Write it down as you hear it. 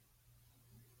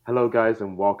Hello, guys,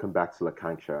 and welcome back to La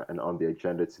Cancha. And on the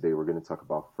agenda today, we're going to talk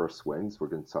about first wins. We're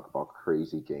going to talk about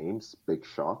crazy games, big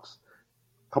shocks,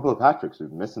 a couple of hat tricks. We're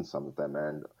missing some of them,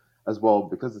 and as well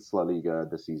because it's La Liga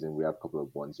this season, we have a couple of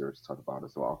 1-0 to talk about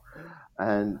as well.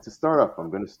 And to start off, I'm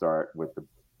going to start with the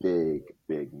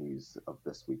big news of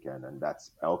this weekend, and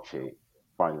that's Elche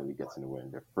finally getting a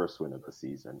win, their first win of the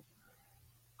season.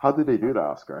 How did they do that,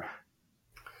 Oscar?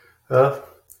 Uh,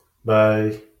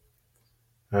 by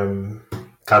um,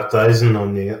 capitalizing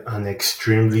on an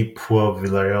extremely poor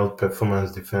Villarreal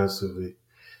performance defensively.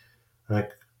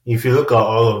 Like, if you look at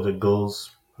all of the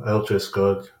goals Elche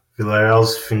scored,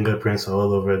 Villarreal's fingerprints are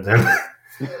all over them,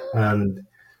 and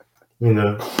you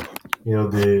know,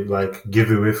 they like give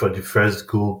away for the first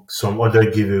goal, some other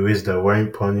giveaways that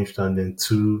weren't punished, and then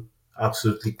two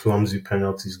absolutely clumsy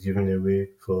penalties given away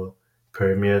for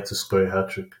Premier to score a hat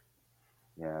trick.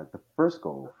 Yeah, the first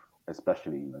goal,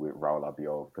 especially with Raul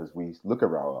Albiol, because we look at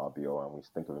Raul Albiol and we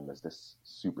think of him as this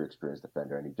super experienced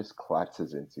defender, and he just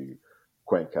collapses into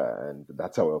Cuenca, and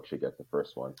that's how Elche get the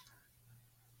first one.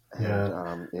 And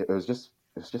Yeah, it was just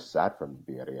sad from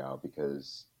Villarreal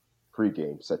because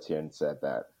pre-game Setien said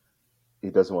that he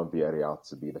doesn't want Villarreal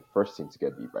to be the first team to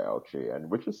get beat by Elche, and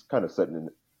which is kind of setting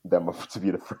them up to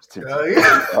be the first team to get beat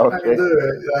yeah, by I Elche.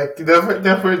 know. Like,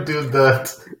 never do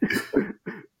that.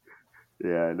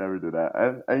 Yeah, I never do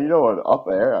that. And you know what? Up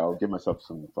there, I'll give myself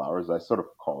some flowers. I sort of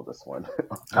called this one.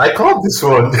 I called this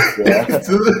one. Yeah,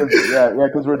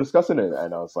 because we're discussing it,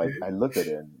 and I was like, I looked at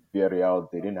it, and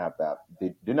Villarreal, they didn't have that.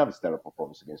 They didn't have a stellar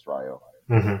performance against Rayo.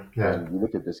 Yeah. And you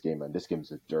look at this game, and this game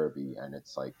is a derby, and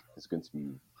it's like it's going to be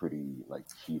pretty like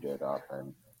heated up,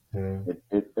 and Yeah.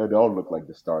 it all looked like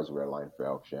the stars were aligned for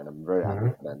Elche, and I'm very happy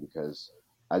Mhm. for them because,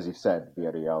 as you said,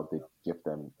 Villarreal did give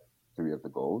them three of the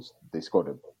goals. They scored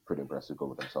a pretty impressive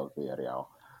goal themselves, Villarreal,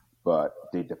 but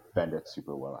they defended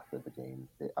super well after the game,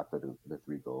 after the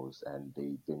three goals, and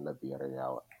they didn't let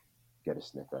Villarreal get a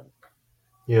sniff in.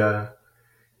 Yeah.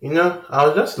 I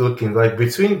was just looking like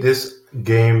between this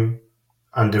game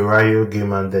and the Rayo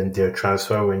game and then their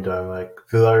transfer window. I'm like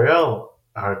Villarreal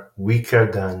are weaker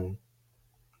than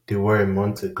they were a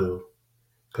month ago.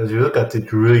 Because you look at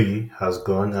it, Rui has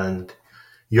gone and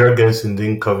Jorgensen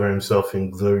didn't cover himself in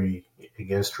glory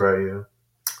against Rayo.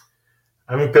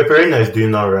 I mean, Peperina is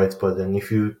doing all right, but then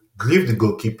if you leave the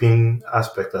goalkeeping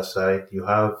aspect aside, you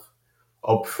have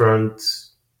up front.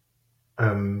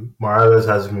 Morales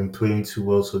has been playing too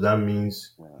well, so that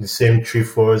means Yeah, the same three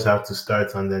forwards have to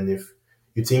start. And then if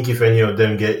you think if any of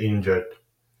them get injured,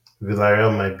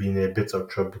 Villarreal might be in a bit of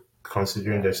trouble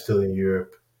considering they're yeah, still in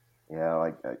Europe. yeah.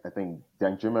 Like I think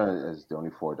Danjuma is the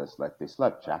only forward that's left. They still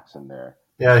have Jackson there,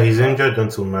 Yeah, he's but injured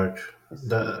until March. it's,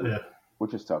 That, yeah.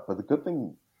 which is tough. But the good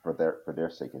thing for their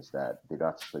sake is that they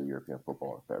got to play European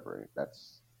football in February.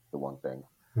 That's the one thing.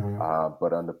 Mm,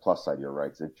 But on the plus side, you're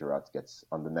right. If Gerard gets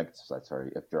on the negative side,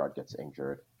 sorry, if Gerard gets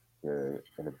injured, you're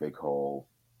in a big hole.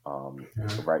 yeah.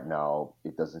 Right now,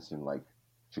 it doesn't seem like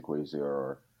Chikwueze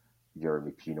or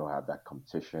Jeremy Pino have that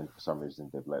competition. For some reason,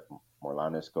 they've let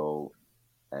Morlanes go,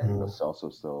 and Lo Mm,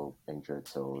 Celso's still injured.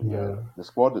 So yeah, yeah. the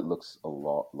squad it looks a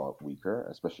lot weaker,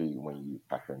 especially when you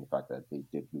factor in the fact that they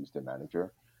did lose their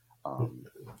manager. Um,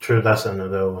 True, that's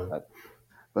another one. that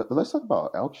but let's talk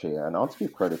about Elche, and I want to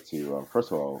give credit to,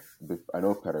 first of all, I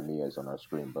know Peremia is on our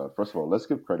screen, but first of all, let's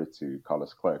give credit to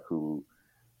Carlos Clerc, who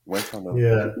went on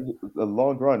Yeah. a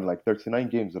long run, like 39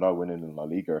 games without winning in La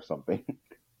Liga or something.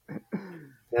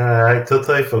 Yeah, I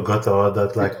totally forgot about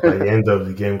that. Like by the end of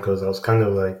the game, because I was kind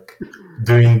of like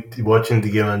watching the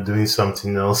game and doing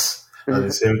something else at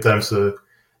the same time. So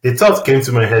the thought came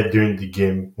to my head during the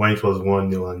game when it was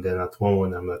 1-0, and then at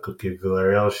 1-1, I'm like, okay,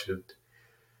 Villarreal should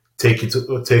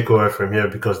take over from here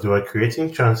because they were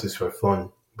creating chances for fun.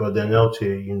 But then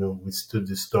Elche, withstood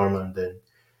the storm, and then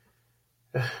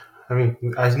I mean,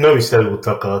 I know we said we'll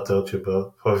talk about Elche,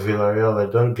 but for Villarreal, I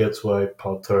don't get why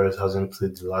Paul Torres hasn't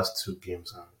played the last two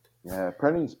games. Yeah,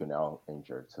 apparently he's been out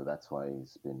injured, so that's why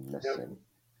he's been And missing.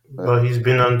 But But he's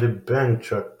been on the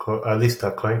bench, at least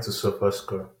according to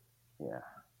SofaScore. yeah,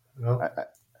 I, No? I,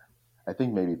 I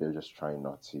think maybe they're just trying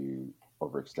not to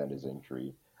overextend his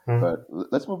injury. Hmm. But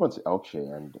let's move on to Elche,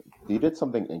 and they did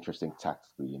something interesting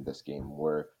tactically in this game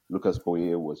where Lucas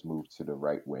Boye was moved to the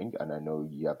right wing, and I know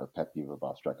you have a pet peeve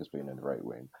about strikers playing in the right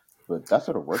wing, but that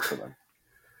sort of worked for them.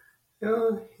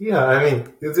 Yeah, I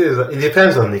mean, it is. It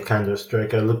depends on the kind of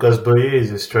striker. Lucas Boye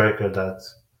is a striker that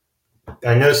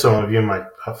I know some of you might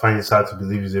find it hard to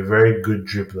believe is a very good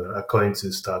dribbler according to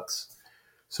his stats.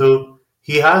 So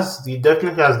he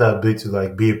definitely has that ability to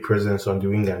like be a presence on the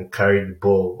wing and carry the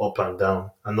ball up and down,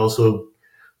 and also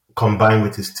combine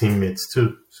with his teammates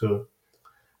too. So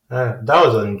That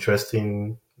was an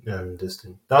interesting this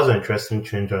thing. That was an interesting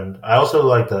change, and I also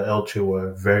like that Elche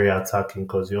were very attacking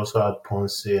because he also had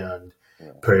Ponce and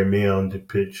Yeah, Pereme on the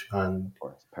pitch, and of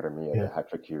course. Peremia, yeah, the hat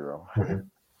trick hero. mhm,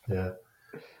 yeah.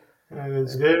 Yeah,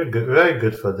 it's And very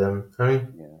good for them. I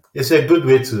mean, yeah, it's a good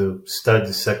way to start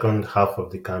the second half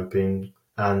of the campaign.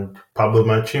 And Pablo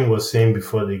Machin was saying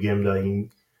before the game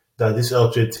that this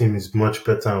Elche team is much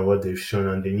better than what they've shown,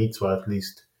 and they need to at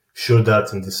least show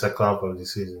that in the second half of the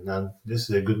season. And this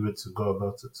is a good way to go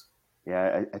about it.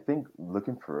 yeah. I think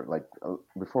looking for like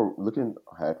before looking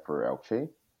ahead for Elche,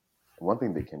 one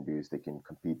thing they can do is they can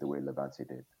compete the way Levante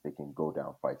did. They can go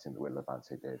down fighting the way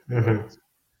Levante did Hmm. because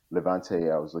Levante,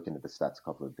 I was looking at the stats a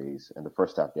couple of days. In the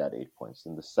first half, they had 8 points.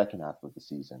 In the second half of the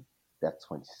season, they had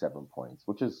 27 points,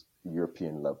 which is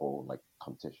European level like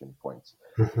competition points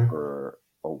Hmm. for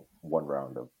one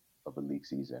round of a league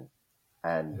season.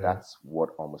 And Yeah, that's what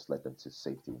almost led them to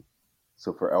safety.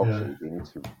 So for yeah. Elche, they need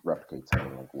to replicate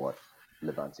something like what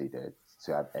Levante did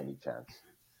to have any chance.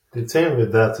 The thing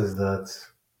with that is that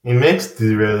it makes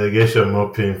the relegation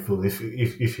more painful if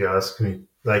you ask me.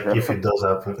 Like if it does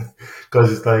happen,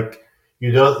 because it's like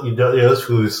you just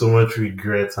feel with so much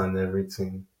regret and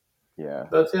everything. Yeah,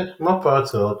 But yeah, more power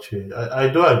to Elche. I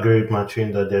do agree with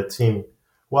Martin that their team,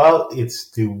 while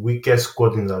it's the weakest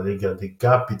squad in La Liga, the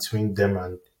gap between them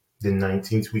and the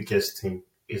 19th weakest team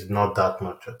is not that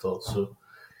much at all. So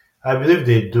I believe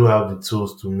they do have the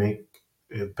tools to make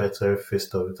a better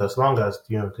fist of it, as long as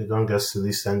they don't get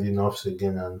silly sending offs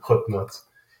again and whatnot.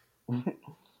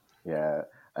 yeah.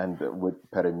 And with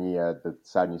Peremia, the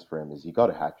sad news for him is he got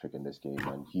a hat trick in this game,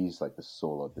 and he's like the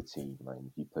soul of the team. Like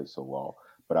he plays so well,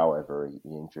 but however, he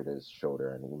injured his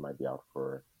shoulder, and he might be out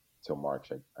for till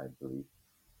March, I believe.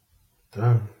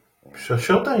 Damn, Yeah,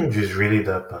 shoulder injury is really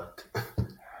that bad.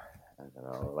 I don't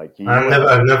know. Like he might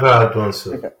I've never had one,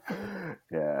 so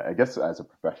yeah, I guess as a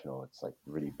professional, it's like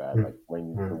really bad. mm, Like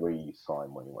when the mm, way you saw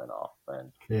him when he went off,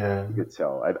 and yeah. you could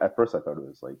tell. At first, I thought it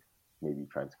was like maybe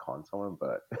trying to con someone,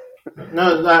 but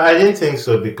No, I didn't think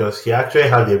so because he actually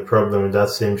had a problem with that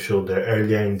same shoulder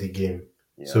earlier in the game.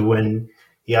 yeah, So when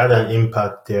he had an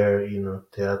impact there,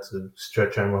 they had to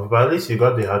stretch him off. But at least he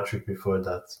got the hat trick before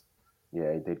that.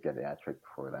 yeah, he did get a hat trick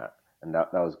before that, and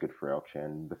that was good for Elche.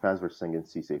 And the fans were singing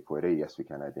 "Si se puede," yes, we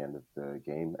can at the end of the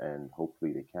game, and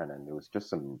hopefully they can. And it was just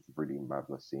some really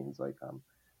marvelous scenes. Like I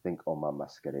think Omar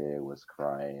Mascare was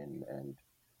crying, and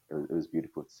it was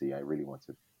beautiful to see. I really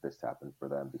wanted this to happen for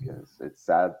them because it's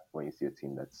sad when you see a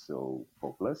team that's so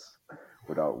hopeless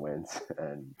without wins,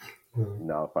 and Mm.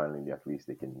 now finally at least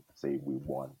they can say we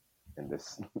won in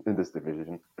this in this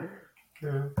division.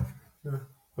 Yeah, yeah.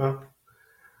 Well,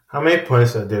 how many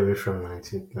points are they away from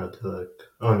 19th now? They're like,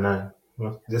 oh, nine.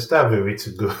 Well, they still have a way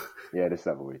to go. Yeah, they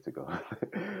still have a way to go.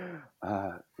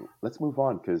 uh, let's move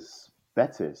on because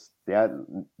Betis, they had,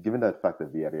 given the fact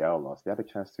that Villarreal lost, they had a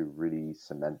chance to really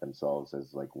cement themselves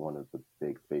as like one of the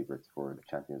big favorites for the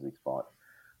Champions League spot.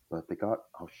 But they got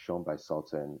outshone by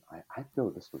Celta, and I feel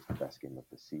this was the best game of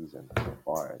the season so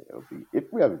far. It'll be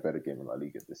if we have a better game in La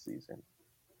Liga this season,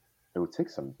 it would take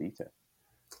some beating.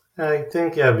 I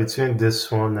think, yeah, between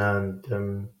this one and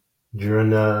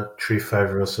Girona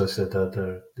 3-5 Real Sociedad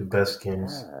are the best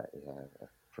games. Yeah, yeah. I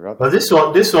forgot But that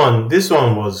game. this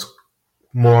one was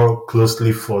more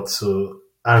closely fought, so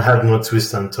and had more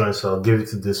twists and turns. So I'll give it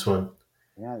to this one.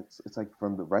 Yeah, it's like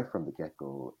from the right from the get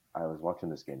go. I was watching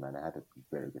this game and I had a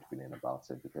very good feeling about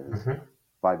it because Hmm.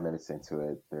 5 minutes into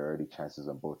it, there are already chances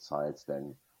on both sides.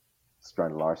 Then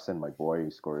Strand Larson, my boy, he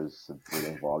scores a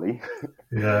brilliant volley,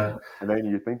 Yeah, and then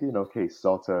you're thinking, okay,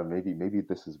 Salta, maybe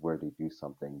this is where they do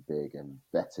something big. And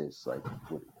Betis, like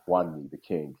with Juanmi, the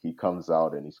king, he comes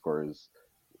out and he scores.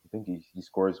 I think he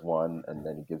scores one, and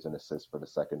then he gives an assist for the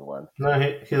second one. no,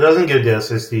 he doesn't give the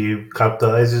assist. He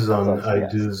capitalizes on Sometimes,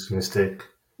 yes, Aidu's mistake.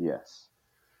 yes,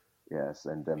 yes,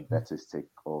 and then Betis take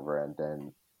over, and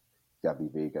then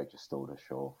Gabi Vega just stole the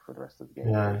show for the rest of the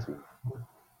game for the Yeah, team.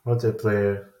 what a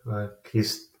player! Like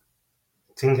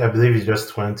I believe he's just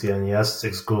 20, and he has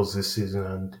 6 goals this season,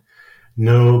 and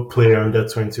no player under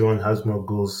 21 has more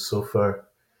goals so far.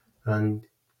 And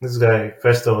this guy,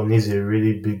 first of all, needs a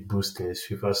really big boost in his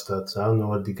FIFA stats. I don't know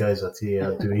what the guys at EA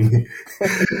are doing.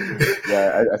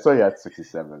 Yeah, I saw he had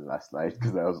 67 last night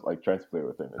because I was like trying to play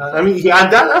with him and I trying to mean, see if yeah, he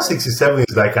could that score. 67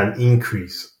 is like an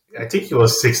increase. I think he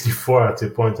was 64 at a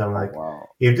point. I'm Oh like,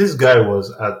 wow. if this guy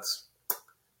was at,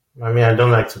 I mean, I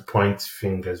don't like to point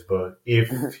fingers, but if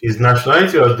his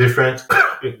nationality was different,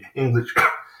 English,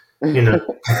 you know.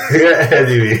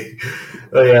 Anyway,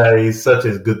 oh yeah, he's such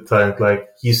a good talent. Like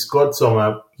he scored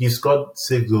 6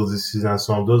 goals this season, and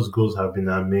some of those goals have been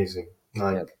amazing. Yeah,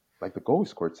 Like Like the goal he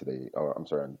scored today, or I'm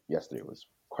sorry, yesterday was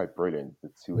quite brilliant. The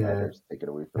two Yeah. headers taken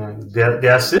away from him And was the really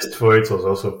assist for it was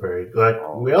also very like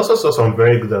we oh also saw some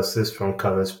very good assists from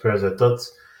Carlos Perez. I thought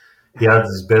he had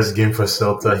his best game for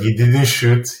Celta. He didn't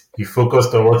shoot. He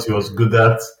focused on what he was good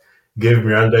at. Gave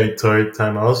Miranda a torrid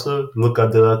time. Also, look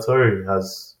at De La Torre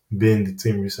has been in the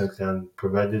team recently and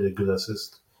provided a good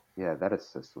assist. yeah, that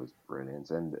assist was brilliant,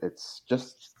 and it's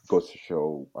just goes to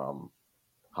show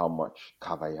how much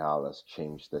Cavallal has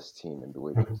changed this team and the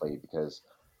way they Mhm, play. Because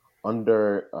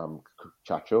under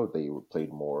Chacho, they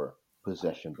played more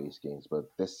possession-based games, but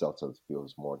this Celta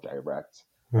feels more direct.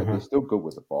 Like they're mhm, still good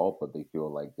with the ball, but they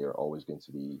feel like they're always going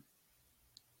to be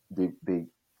they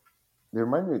they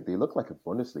remind me, they look like a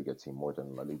Bundesliga team more than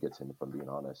a La Liga team, if I'm being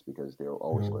honest, because they're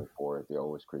always mhm. going forward, they're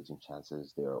always creating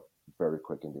chances, they're very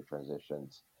quick in their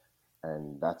transitions,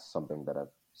 and that's something that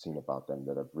I've seen about them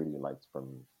that I've really liked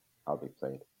from how they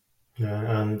played.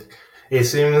 Yeah, and it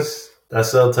seems that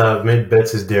Celta have made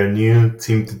Betis their new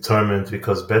team to torment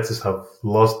because Betis have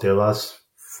lost their last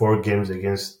four games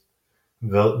against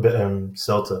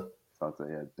Celta. So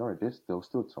yeah, don't worry, they'll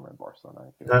still torment Barcelona.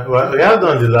 I feel. Well, we have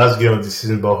done the last game of the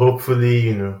season, but hopefully,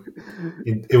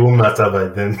 it won't matter by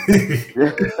then.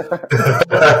 Yeah.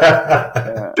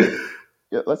 Yeah.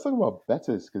 Yeah, let's talk about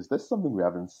Betis because that's something we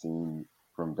haven't seen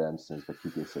from them since the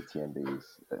Quique Setien days.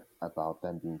 About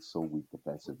them being so weak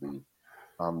defensively.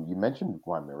 You mentioned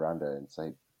Juan Miranda, and it's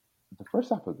like the first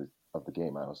half of the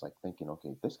game, I was like thinking,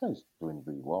 okay, this guy's doing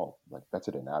really well, like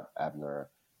better than Abner,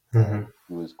 and Mhm.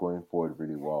 he was going forward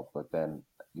really well. But then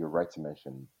you're right to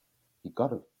mention he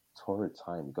got a torrid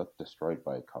time. He got destroyed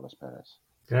by Carlos Perez.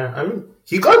 Yeah, I mean,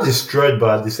 he got destroyed,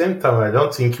 but at the same time, I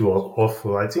don't think he was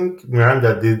awful. I think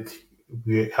Miranda did.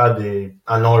 We had an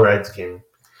all right game.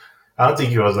 I don't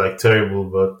think he was like terrible,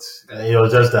 but it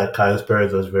was just that Carlos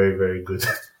Perez was very, very good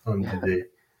on the day.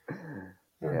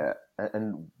 Yeah. Yeah,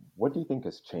 and what do you think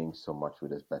has changed so much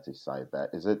with this Betis side? That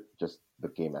is it just the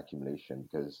game accumulation?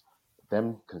 Because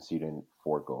them conceding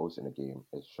 4 goals in a game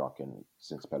is shocking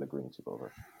since Pellegrini took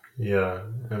over. Yeah,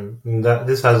 and that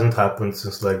this hasn't happened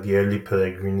since like the early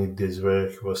Pellegrini days where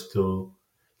he was still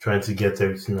trying to get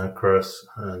everything across,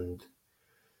 and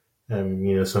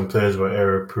some players were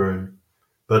error prone.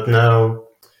 But now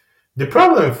the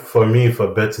problem for me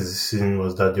for Betis this season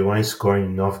was that they weren't scoring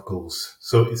enough goals.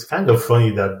 So it's kind of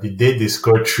funny that the day they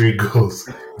scored 3 goals,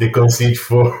 they concede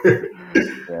four.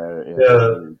 Yeah, yeah, Yeah,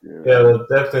 definitely agree, man. yeah,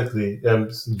 definitely.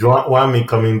 Wami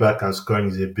coming back and scoring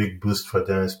is a big boost for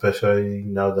them, especially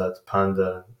now that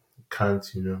Panda can't.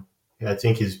 I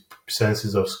think his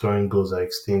senses of scoring goals are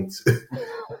extinct.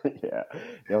 Yeah,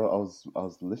 yeah. I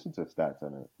was listening to his stats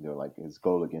and they were like his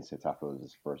goal against Getafe was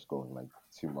his first goal in like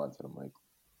 2 months, and I'm like,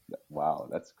 wow,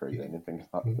 that's crazy. I didn't think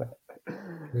about that.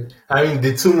 I mean,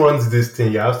 the 2 months this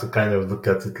thing, you have to kind of look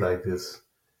at it like this.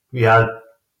 We had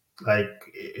like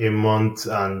a month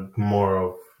and more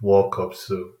of World Cup,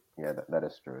 so Yeah, that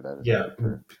is true. That is yeah, very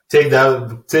true. take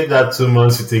that 2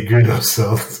 months with a grain of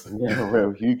salt. Yeah,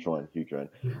 well, huge one, huge one.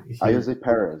 Yeah. Jose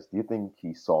Perez, do you think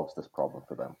he solves this problem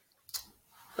for them?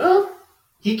 Well,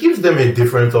 he gives them a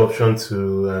different option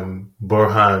to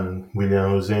Borja and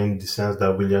William Jose in the sense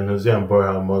that William Jose and Borja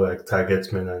are more like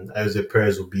target men, and Jose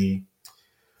Perez will be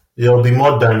there'll be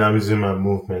more dynamism and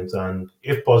movement, and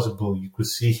if possible, you could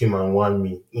see him and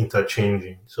Wanmi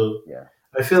interchanging. So Yeah,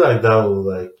 I feel like that will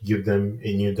like give them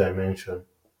a new dimension.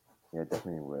 yeah,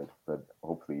 definitely would. But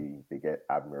hopefully they get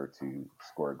Abner to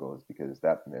score goals because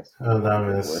that miss was And one that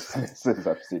of the is worst misses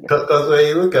I've seen him make. because when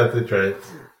you look at it, right,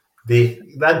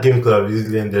 that game could have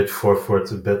easily ended 4-4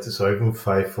 to Betis or even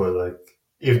 5-4, like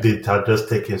if Yeah, they had just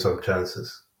taken some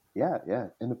chances. yeah, yeah.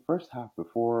 In the first half,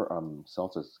 before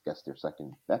Celtics gets their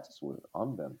second, Betis was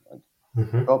on them. Like I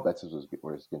Hmm. felt Betis was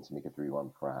going to make it 3-1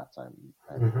 before halftime,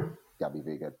 and Hmm. Gabby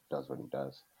Vega does what he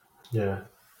does. Yeah,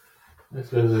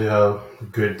 that's really how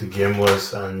good the game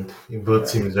was, and both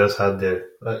Yeah, teams just had their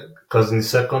because in the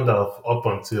second half, up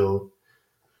until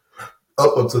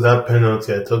that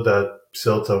penalty, I thought that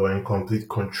Celta were in complete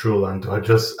control and were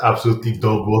just absolutely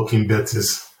dog walking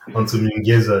Betis onto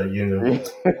Mingueza.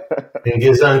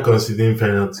 Mingueza and conceding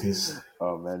penalties.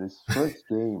 oh man, his first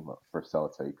game for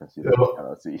Celta, he conceded a Well,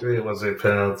 penalty. it was a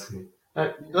penalty.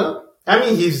 I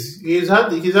mean, he's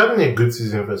having a good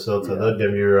season for Celta. Yeah, Don't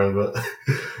get me wrong, but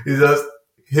it's just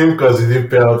him conceding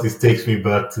penalties takes me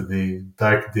back to the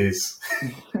dark days.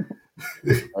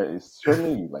 it's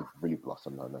certainly like really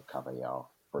blossomed under Caballal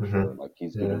for Hmm. sure. Like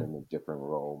he's given Yeah. him a different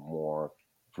role, more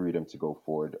freedom to go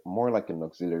forward, more like an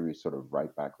auxiliary sort of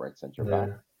right back, right center back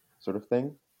Yeah. sort of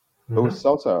thing. But with Hmm.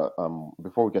 Celta,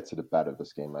 before we get to the bad of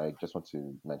this game, I just want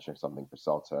to mention something for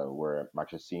Celta where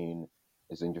Marchesín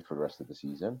is injured for the rest of the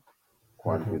season.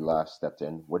 Juan Hmm. Villa stepped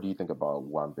in. What do you think about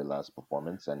Juan Villa's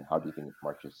performance, and how do you think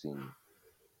Marchesín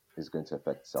is going to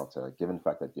affect Celta, given the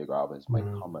fact that Diego Alves might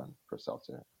come on for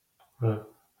Celta? Uh,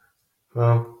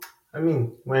 well, I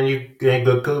mean, when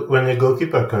a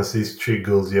goalkeeper concedes 3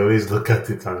 goals, you always look at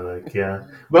it and like, yeah.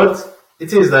 But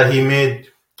it is that he made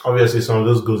obviously some of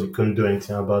those goals he couldn't do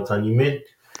anything about, and he made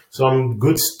some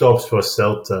good stops for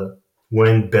Celta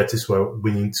when Betis were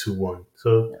winning 2-1.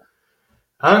 So Yeah,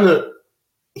 I don't know.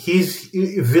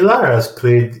 Villar has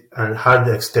played and had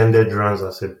extended runs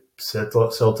as a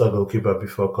Celta goalkeeper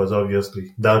before, because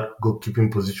obviously that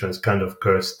goalkeeping position is kind of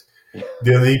cursed.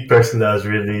 The only person that has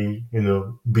really,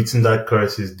 beaten that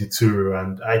curse is Dituro,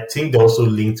 and I think they also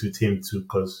linked with him too,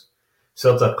 because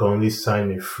Celta can only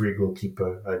sign a free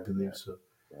goalkeeper, I believe yeah, so.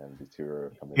 and the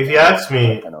two coming If you back ask by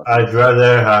me, I'd penalties.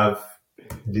 rather have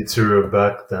Dituro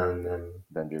back than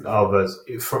Then Diego Alves.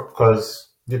 Alves, because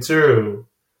Dituro,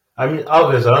 I mean,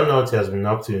 Alves, I don't know what he has been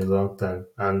up to in a long time,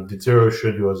 and Dituro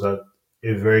showed he was at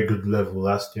a very good level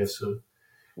last year, so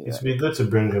Yeah, it's be good to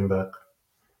bring him back.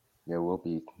 yeah, will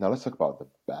be. Now let's talk about the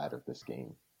bad of this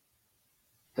game.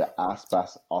 The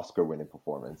Aspas Oscar-winning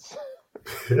performance.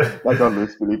 That's what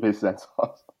Luis Felipe sent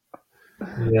us.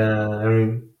 Yeah, I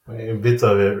mean, a bit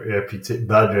of a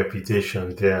bad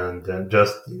reputation there, and then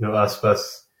just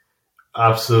Aspas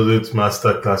absolute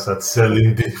masterclass at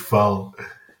selling the foul.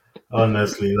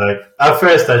 Honestly, like at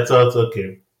first I thought,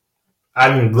 okay,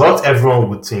 I mean, not everyone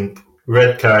would think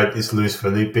red card is Luis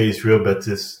Felipe, is Real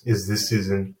Betis, is this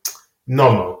season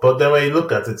normal. But then when you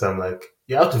look at it, I'm like,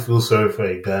 you have to feel sorry for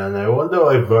a guy, and I wonder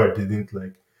why VAR didn't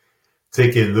like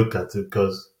take a look at it,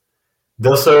 because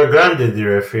Del Grande, the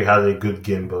referee, had a good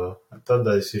game, but I thought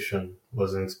the decision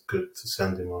wasn't good to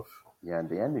send him off. Yeah, and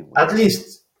the ending At was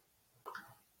least,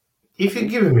 if you it,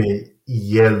 give me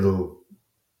yellow,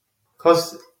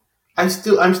 because I'm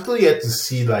still yet to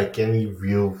see like any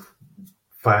real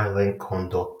violent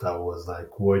conduct that was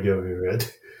like worthy of a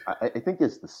red. I think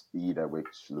it's the speed at which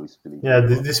Luis Felipe Yeah, crossed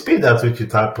the the line. speed at which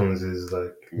it happens is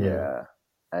like, Yeah,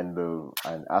 and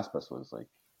Aspas was like,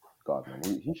 God, man,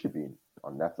 he should be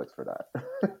on Netflix for that.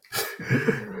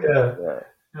 yeah,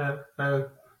 Yeah, yeah,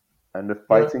 and the yeah.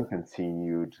 fighting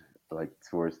continued like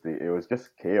towards the. It was just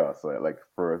chaos. Like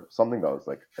for something that was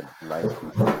like a nice,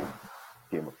 peaceful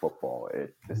game of football,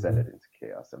 it descended into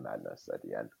chaos and madness at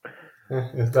the end.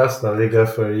 If that's La Liga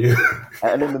for you,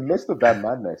 And in the midst of that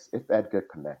madness, if Edgar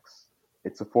connects,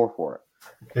 it's a 4-4.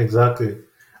 exactly.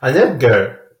 And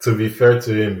Edgar, to be fair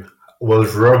to him,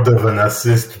 was robbed of an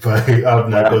assist by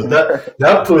Abner, because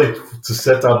that play to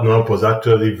set Abner up was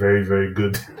actually very, very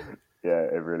good. Yeah,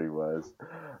 it really was.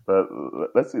 But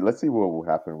let's see what will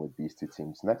happen with these two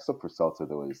teams. Next up for Celta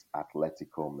though is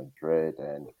Atletico Madrid,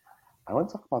 and I want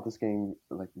to talk about this game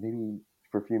like maybe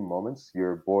for a few moments.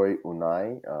 Your boy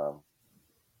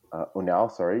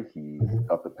Unal, sorry, he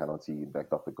got the penalty,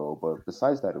 backed off the goal. But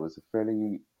besides that, it was a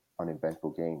fairly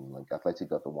uneventful game. Like Atleti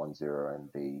got the 1-0, and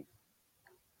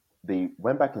they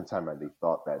went back in time and they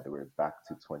thought that they were back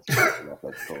to 2019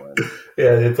 Atletico, and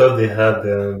Yeah, they thought they had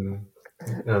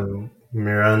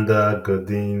Miranda,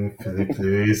 Godin, Philippe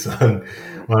Luis, and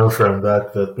one from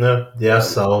that, but no, they have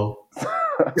Saul.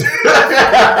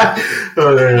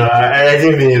 No, I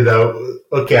didn't mean it that.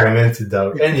 Okay, I meant it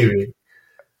that. Anyway,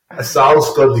 Saul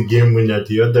scored the game winner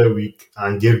the other week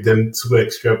and gave them 2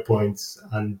 extra points,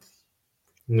 and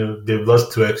they've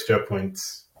lost 2 extra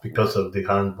points yeah, because of the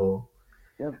handball.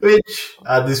 yeah, Which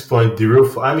at this point, the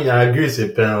rule. I mean, I agree it's a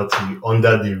penalty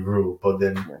under the rule, but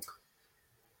then yeah,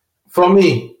 for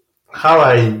me, how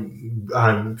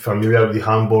I'm familiar with the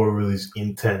handball rule is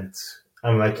intent.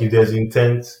 I'm like, if yeah. there's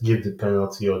intent, give the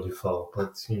penalty or the foul.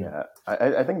 But Yeah,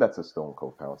 I think that's a stone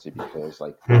cold penalty because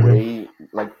like the Mhm. way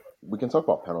like we can talk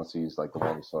about penalties like the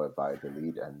one we saw at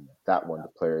Valladolid and that one the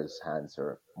player's hands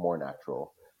are more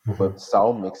natural, Mhm. but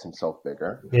Saul makes himself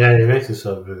bigger Yeah, it makes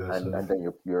yourself bigger. and So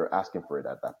then you're asking for it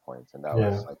at that point and that yeah,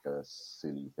 was like a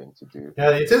silly thing to do.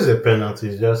 yeah, it is a penalty.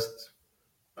 It's just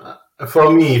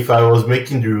for me, if I was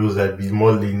making the rules, I'd be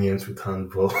more lenient with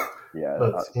handball. Yeah,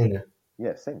 But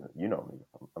yeah, same. You know me,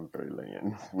 I'm very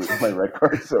lenient with my red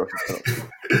card, so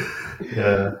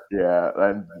yeah. yeah.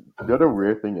 And the other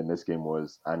weird thing in this game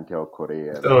was Angel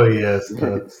Correa, Oh man, yes,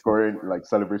 that's scoring like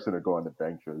celebration to go on the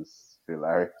bench was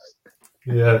hilarious.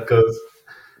 yeah. Because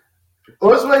it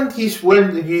was when he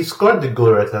scored the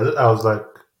goal, right? I was like,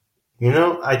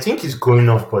 I think he's going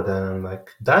off, but then I'm like,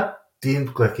 that didn't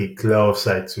look like a clear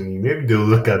offside to me. Maybe they'll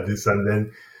look Yeah, at this, and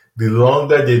then the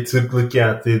longer they took looking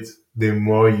at it, the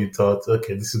more you thought,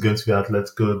 okay, this is going to be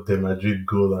Atletico de Madrid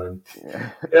goal, and yeah.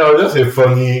 yeah, it was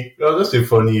just a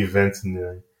funny event in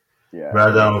there. Yeah,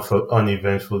 rather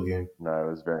uneventful game. no, it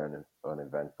was very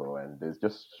uneventful, and it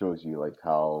just shows you like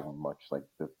how much like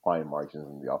the fine margins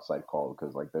in the offside call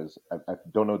because like I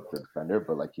don't know the defender,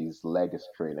 but like his leg is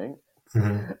trailing,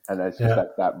 Hmm. and it's just Yeah,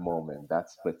 at that moment, that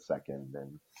split second,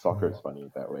 and soccer is funny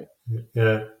that way.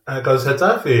 yeah. Because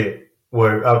Getafe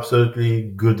were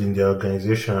absolutely good in the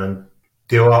organization, and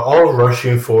they were all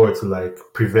rushing forward to like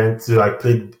prevent to like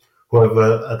play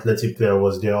whoever athletic player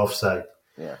was there offside.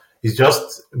 Yeah, It's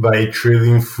just by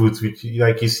trailing foot, which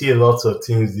like you see a lot of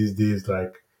things these days,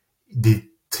 like the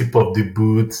tip of the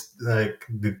boot, like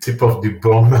the tip of the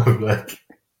bum. Like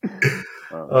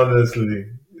um, honestly,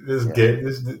 yeah,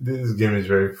 this game is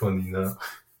very funny now.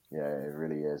 yeah, it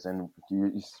really is. And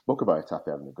you spoke about Itafe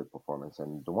having a good performance,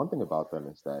 and the one thing about them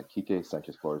is that Kike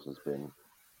Sanchez Flores has been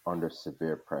under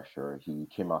severe pressure. He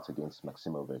came out against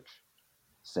Maximovic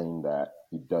saying that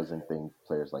he doesn't think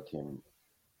players like him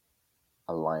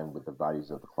align with the values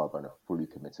of the club and are fully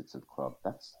committed to the club.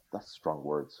 That's strong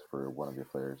words for one of your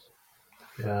players.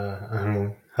 Yeah, I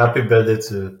mean, happy birthday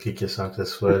to Kike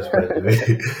Sanchez Flores, by the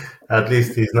way. At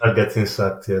least he's not getting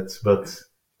sacked yet, but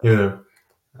you know,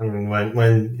 I mean,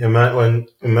 when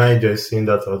a manager is seeing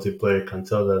that multiplayer, you can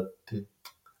tell that the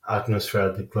atmosphere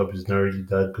at the club is not really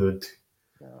that good.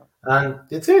 Yeah, And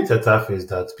the thing with Getafe is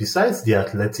that besides the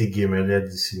athletic game earlier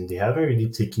this season, they haven't really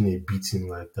taken a beating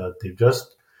like that. They've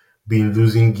just been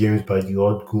losing games by the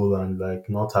odd goal and like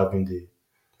not having the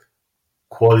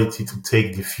quality to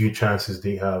take the few chances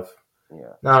they have.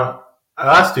 yeah, Now,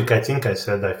 last week I think I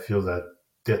said I feel that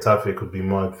Getafe could be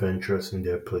more adventurous in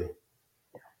their play.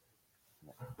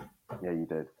 yeah. You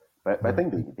did, but I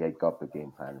think they got the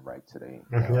game plan right today.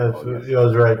 Yeah, Well, he was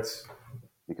yesterday right.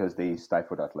 because they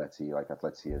stifled Atleti. Like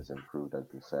Atleti has improved, as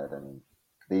you said, and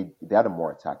they had a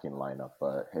more attacking lineup,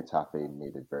 but Getafe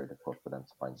made it very difficult for them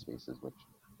to find spaces,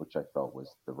 which I felt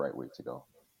was the right way to go.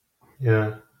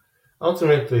 Yeah,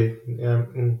 ultimately,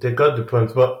 they got the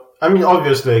point. But I mean,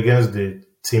 obviously, against the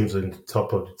teams on the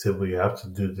top of the table, you have to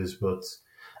do this. But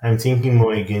I'm thinking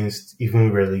more against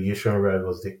even relegation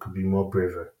rivals. They could be more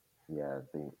braver. Yeah,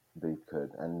 they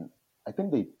could, and I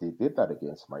think they did that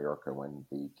against Mallorca when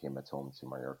they came at home to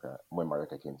Mallorca when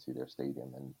Mallorca came to their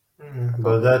stadium, and I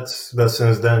But felt they but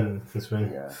since then, it's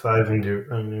been yeah five in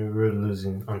the row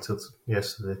losing until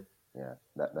yesterday. yeah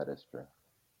that is true.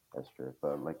 That's true.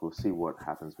 But like we'll see what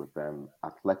happens with them.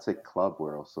 Athletic Club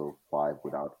were also five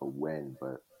without a win,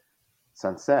 but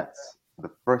Sunsets, the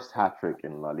first hat trick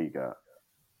in La Liga,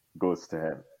 goes to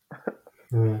him.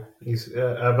 Yeah, it's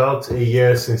about a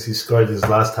year since he scored his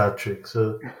last hat trick.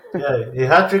 So yeah, a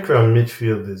hat trick from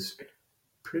midfield is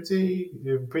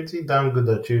a pretty damn good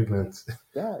achievement.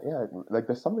 Yeah, yeah. Like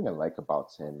there's something I like about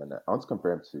him, and I want to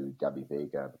compare him to Gabby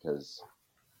Vega because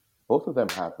both of them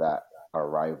have that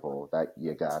arrival, that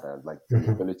yagada, like the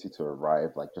ability to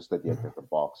arrive, like just at the edge of the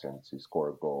box and to score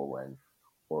a goal, and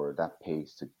or that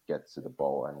pace to get to the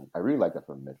ball. And I really like that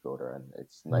from a midfielder, and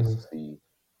it's nice to see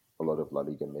a lot of La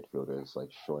Liga midfielders like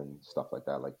showing stuff like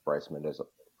that, like Bryce Mendes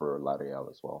for La Real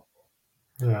as well.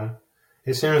 Yeah,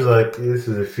 it seems like this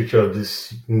is the future of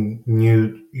this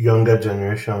new younger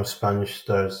generation of Spanish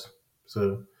stars.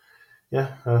 So yeah,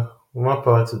 more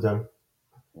power to them.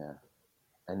 Yeah.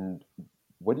 And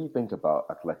what do you think about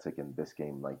Athletic in this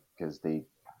game? Like, because they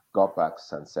got back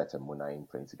Sunset and Munain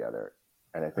playing together,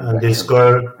 and I think And that they game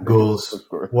score they goals.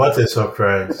 scored. What a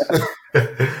surprise!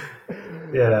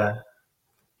 Yeah,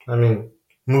 I mean,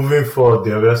 moving forward,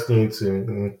 they obviously need to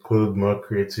include more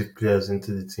creative players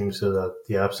into the team so that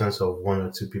the absence of one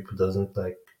or two people doesn't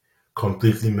like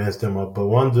completely mess them up. But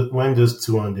when those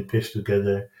two on the pitch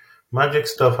together, magic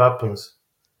stuff happens.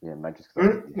 Yeah, magic stuff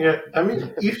indeed Yeah, I happened.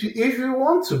 mean, if you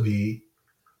want to be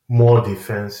more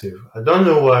defensive, I don't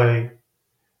know why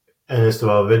Ernesto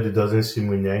Valverde doesn't see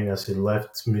Muniain as a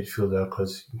left midfielder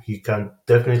because he can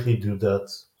definitely do that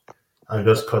and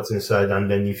Yeah, just cut inside.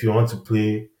 And then if you want to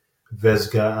play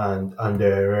Vesga and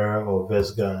Ander Herrera or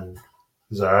Vesga and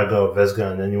Zaraga or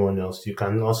Vesga and anyone else, you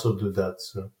can also do that.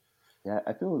 So yeah.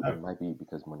 I feel uh, it might be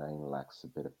because Munain lacks a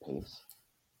bit of pace.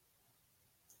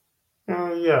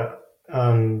 yeah,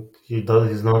 and he does.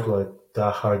 He's not like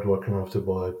that hard working off the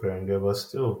ball like Berenguer, but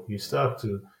still, you still have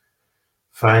to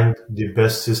find the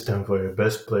best system for your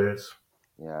best players.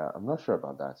 Yeah, I'm not sure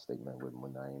about that statement with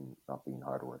Munain not being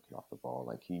hardworking off the ball.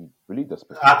 Like he really does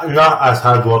pick up the ball. Not as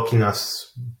hard working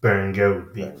as Berenguer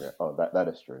would be. Berenger. Oh, that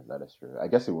is true. That is true. I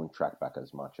guess he wouldn't track back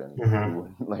as much, and he Hmm.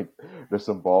 wouldn't like. There's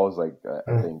some balls like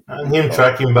I think And he him felt.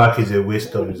 tracking back is a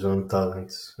waste of his own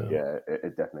talent. So. Yeah,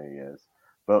 it definitely is.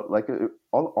 But like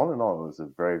all in all, it was a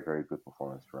very very good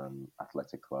performance from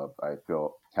Athletic Club. I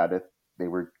feel Cadiz they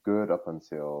were good up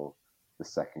until the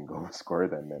second goal was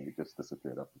scored, and then they just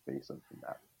disappeared off the face of the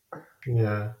map.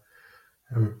 Yeah.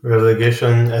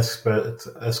 Relegation expert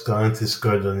Escalante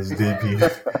scored on his debut.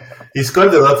 He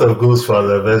scored a lot of goals for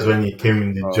Alaves when he came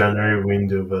in the Oh January man,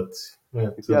 window, but yeah,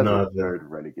 if he to has a now the third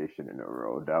relegation in a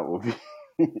row, that will be.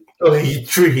 oh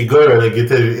he got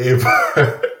relegated with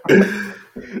Eibar.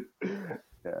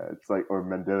 Yeah, it's like or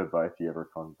Mandela if he ever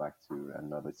comes back to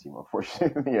another team,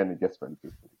 unfortunately, and he gets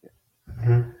relegated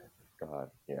again. God,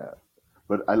 yeah.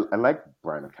 But I like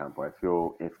Brian Ocampo. I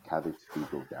feel if Cadiz do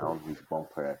go down, he's one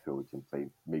player I feel we can play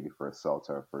maybe for a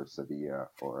Celta, for Sevilla,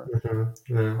 or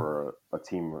Yeah. for a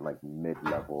team like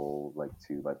mid-level, like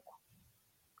to like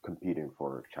competing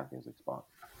for Champions League spot.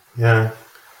 Yeah.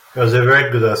 It was a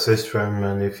very good assist from him,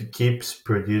 and if he keeps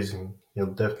producing,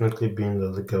 he'll definitely be in the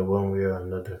Liga one way or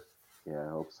another. Yeah,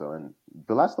 I hope so. And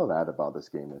the last thought I had about this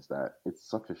game is that it's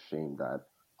such a shame that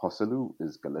Joselu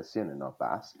is Galician and not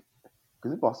Basque.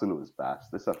 Because if Joselu was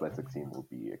Basque, this athletic team will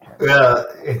be a candidate Yeah,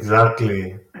 for Champions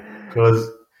exactly. Because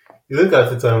you look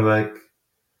at it, I'm like,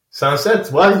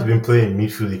 Sunset, while he's been playing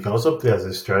midfield, he can also play as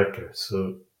a striker.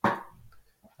 So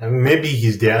and maybe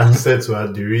he's the answer to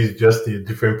Adiri, just a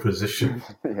different position.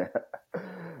 League. Yeah,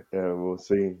 yeah, we'll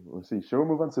see. We'll see. Shall we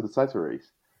move on to the title race?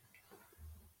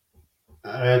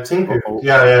 I think, Oh, oh,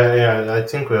 yeah. I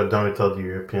think we're done with all the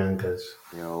European guys.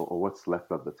 or what's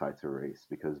left of the title race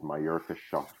because Mallorca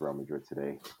shocked Real Madrid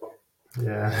today.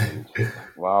 Yeah. And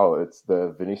wow, it's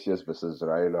the Vinicius versus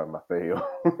Raila Maffeo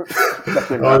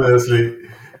second round. Honestly,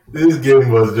 this game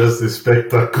was just a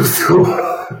spectacle to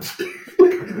watch.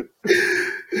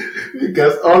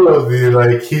 Because all of the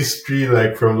like history,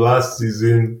 like from last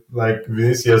season, like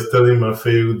Vinicius telling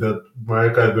Maffeo that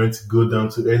Mallorca are going to go down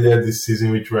to earlier this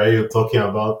season, which Rayo talking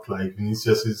about like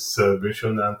Vinicius's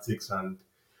celebration antics and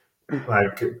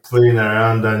like playing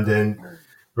around, and then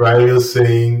Rayo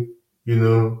saying, he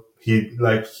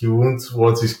won't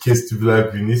want his kids to be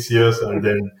like Vinicius, and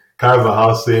then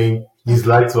Carvajal saying he's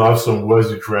like to have some words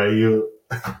with Rayo,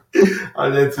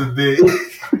 and then today.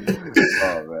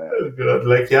 Oh man. Oh God,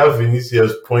 like you have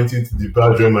Vinicius pointing to the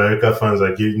Badger America fans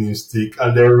are giving him stick,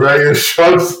 and then Ryan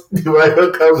shots the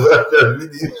Ryan comes out and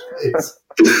Vinny's face.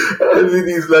 And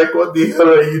Vinny's like, what the hell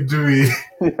are you doing?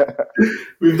 Yeah,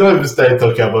 We've not even started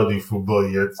talking about the football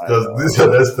yet, I because this know.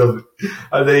 other stuff.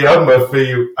 And then you have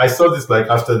Maffeo. I saw this like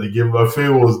after the game.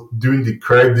 Maffeo was doing the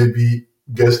crybaby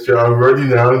gesture and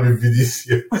running around with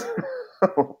Vinicius.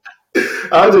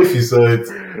 I don't know if you saw it.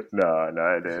 No,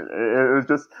 I didn't. It was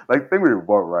just like the thing with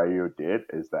what Rayo did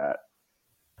is that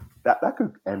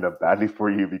could end up badly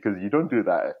for you because you don't do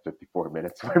that at 54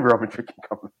 minutes when Real Madrid can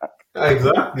come back.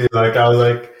 Exactly. Like I was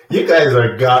like, you guys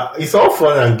are it's all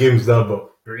fun and games now, but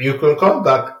you can come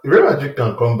back. Real Madrid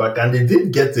can come back, and they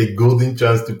did get a golden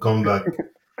chance to come back.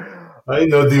 I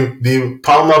know the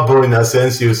Palmer boy in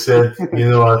Asensio said, you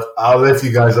know what, I'll let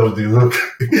you guys off the hook.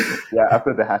 Yeah,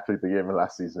 after the hat trick they gave him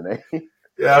last season, eh?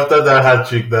 After that hat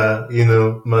trick, that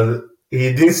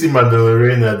he didn't see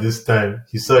Madalorena this time.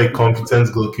 He saw a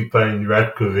competent goalkeeper in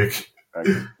Radkovic.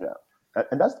 Yeah,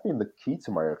 and that's been the key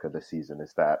to Mallorca this season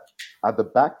is that at the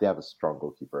back they have a strong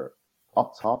goalkeeper.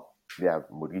 Up top they have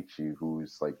Murici,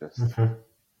 who's like this,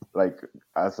 like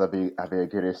as Abe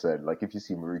Aguirre said, like if you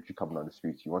see Murici coming on the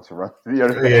streets, you want to run to the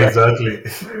other Yeah, direction.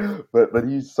 exactly. But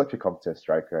he's such a competent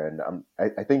striker, and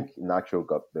I think Nacho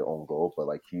got the own goal, but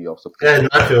like he also Yeah, played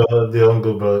not sure the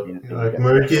uncle, but in like getting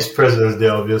the Muriki's goal. presence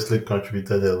there obviously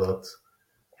contributed a lot.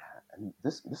 And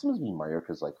this must be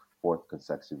Mallorca's like fourth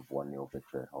consecutive 1-0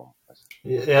 victory at home.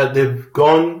 Yeah, they've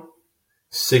gone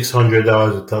 600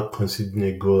 hours without conceding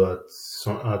a goal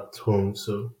at home.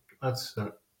 So that's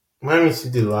let me see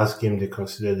the last game they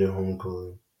conceded a home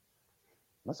goal.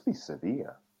 Must be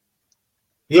Sevilla.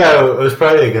 Yeah, it was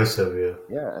probably against Sevilla.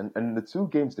 Yeah, and the two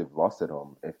games they've lost at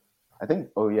home. If I think,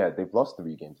 oh yeah, they've lost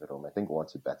three games at home. I think one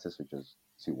to Betis, which is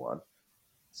 2-1.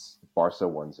 Barca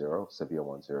 1-0, Sevilla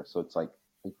 1-0. So it's like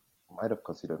they might have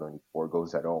considered only four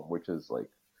goals at home, which is like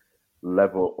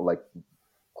level, like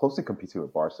closely competing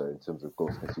with Barca in terms of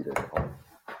goals conceded at home.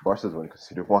 Barca's only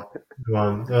conceded one.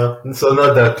 One, so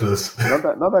not that close. Not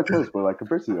that close, but like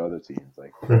compared to the other teams,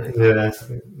 like very. Yeah,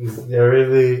 they're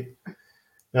really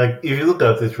like if you look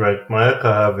at it right,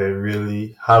 Mallorca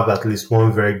have at least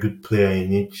one very good player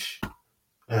in each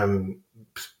um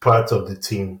part of the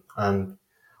team, and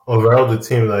overall the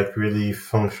team like really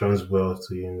functions well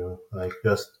to like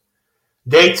just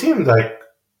they're a team like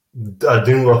are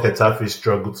doing what Getafe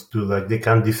struggle to do. Like they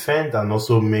can defend and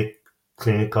also make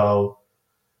clinical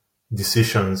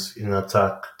decisions in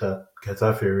attack that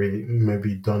Getafe really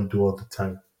maybe don't do all the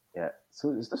time. Yeah.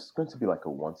 So is this going to be like a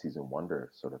one season wonder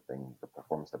sort of thing? The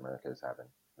performance that America is having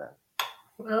then.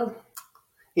 Well,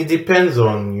 it depends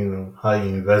on how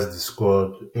you invest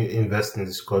in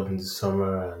the squad in the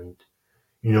summer, and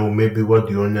maybe what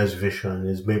the owner's vision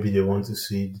is. Maybe they want to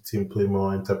see the team play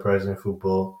more enterprising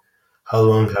football. How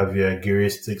long have your Aguirre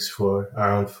sticks for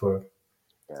around for?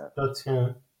 Yeah, But you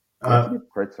have to uh, give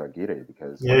credit to Aguirre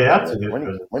because yeah, you have to give when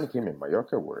credit. when he came in,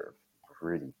 Mallorca were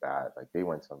pretty bad. Like they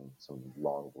went some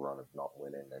long run of not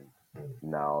winning, and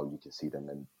now you can see them.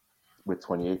 And with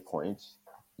 28 points,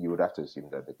 you would have to assume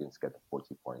that they can get the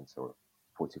 40 points or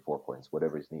 44 points,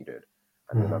 whatever is needed,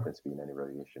 and they're not Mhm. going to be in any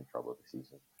relegation trouble this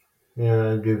season.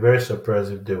 Yeah, I'd be very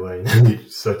surprised if they were in any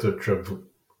sort of trouble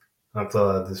at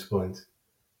all at this point.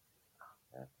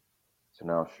 Yeah. So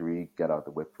now, should we get out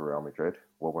the whip for Real Madrid?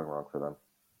 What went wrong for them?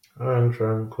 I'm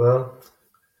tranquil.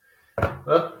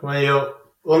 Well, when your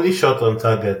only shot on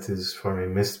target is from a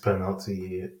missed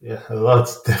penalty, yeah, a lot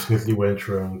definitely went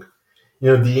wrong.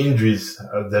 The injuries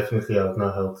definitely have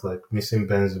not helped, like missing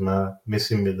Benzema,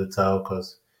 missing Militao,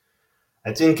 because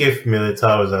I think if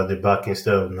Militao is at the back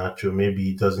instead of Nacho, maybe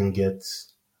he doesn't get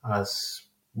as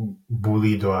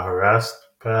bullied or harassed,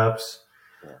 perhaps.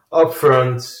 Yeah, Up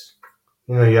front,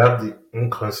 you have the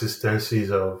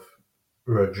inconsistencies of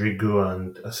Rodrigo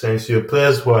and Asensio,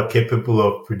 players who are capable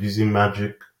of producing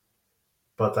magic,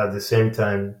 but at the same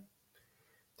time,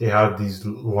 they have these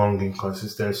long,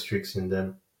 inconsistent streaks in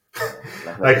them. yeah.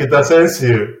 Like Like you with said,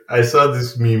 Asensio, I saw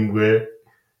this meme where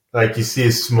like you see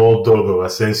a small dog of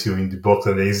Asensio in the box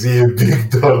and then you see a big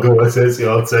dog of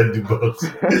Asensio outside the box.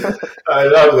 I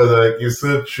that was like it's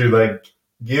so true. Like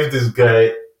give this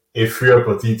guy a free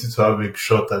opportunity to have a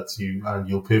shot at you and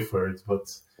you'll pay for it.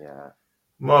 But yeah,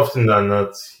 more often than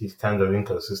not, he's kind of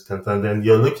inconsistent. And then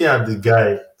you're looking at the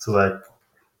guy to like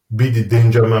be the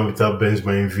danger man without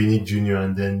Benzema and Vini Jr.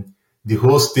 and then the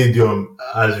whole stadium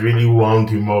has really wound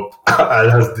him up.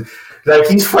 And like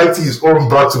he's fighting his own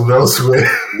battle elsewhere.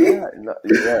 yeah, no,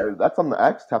 yeah. That's something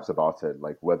X taps about it,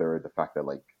 like whether the fact that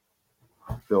like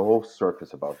the whole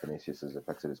circus about Vinicius has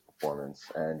affected his performance,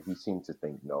 and he seemed to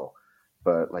think no.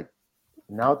 But like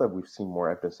now that we've seen more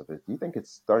evidence of it, do you think it's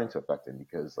starting to affect him?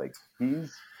 Because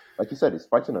he's like you said, he's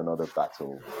fighting another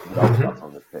battle without the battle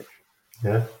on the pitch.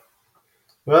 Yeah.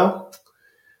 Well,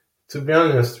 to be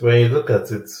honest, when you look at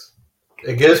it,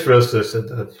 against Roster said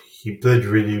that he played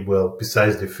really well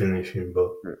besides the finishing, but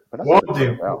Sure. But that's one not the of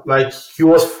point of the Real. like he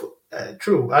was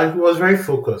true and he was very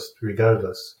focused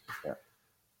regardless. Yeah,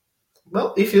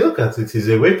 Well, if you look at it, his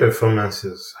away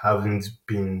performances haven't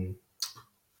been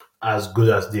as good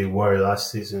as they were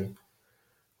last season.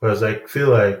 Whereas I feel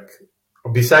like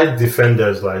besides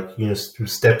defenders like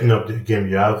stepping up the game,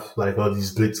 you have like all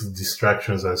these little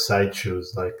distractions and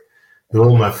sideshows. Like the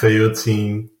whole Maffeo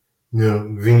team,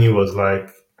 Vinny was like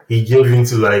he gave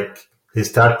into like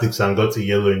his tactics and got a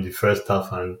yellow in the first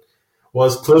half and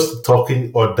was close to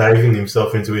talking or diving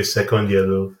himself into a second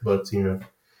yellow. But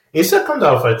in second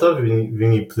half, I thought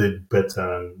Vinny played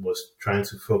better and was trying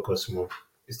to focus more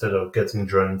instead of getting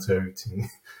drawn into everything.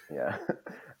 yeah.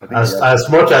 I think he As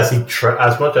much as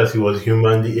as much as he was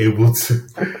humanly able to,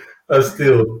 but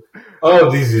still, all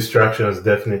of these distractions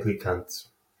definitely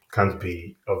can't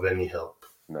be of any help.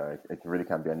 no, it really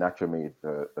can be. And Nacho made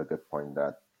a good point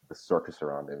that the circus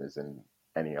around him isn't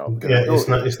any help because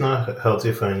Yeah, it's not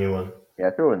healthy for anyone. I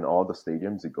feel in all the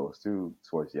stadiums it goes to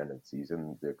towards the end of the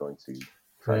season, they're going to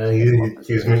try Yeah, to get him off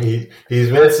his game.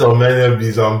 he's made so many of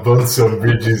these and burnt some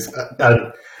bridges,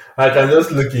 and I can just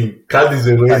looking. Cadiz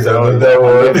away I is know, yeah, another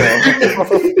one.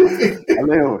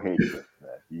 Alejo hates it.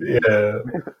 Man. He hates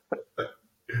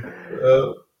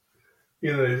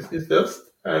Yeah, well, it's just.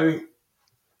 I mean,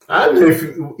 I don't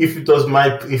know if it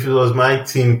was my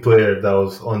team player that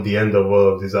was on the end of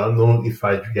all of this. I don't know if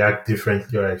I'd react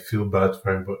differently or I feel bad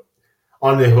for him, but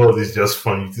on the whole, it's just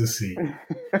funny to see.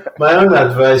 My own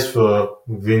advice for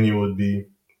Vinny would be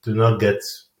do not get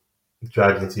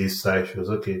dragged into his side shows.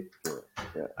 Okay, Sure.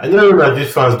 Yeah. I know Madrid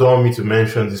fans don't want me to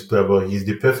mention this player, but he's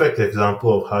the perfect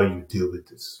example of how you deal with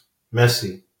this.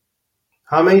 Messi.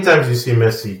 How many times do you see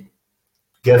Messi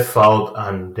get fouled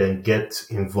and then get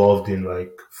involved in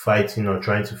like fighting or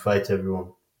trying to fight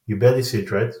everyone? You barely see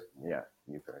it, right? Yeah.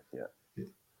 You correct. Yeah.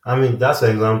 I mean, that's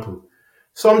an example.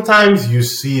 Sometimes you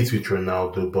see it with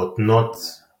Ronaldo, but not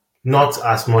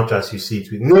as much as you see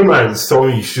it with Neymar. Is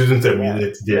someone you shouldn't Yeah.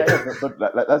 emulate there. Yeah. But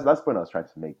that's the point I was trying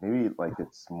to make. Maybe like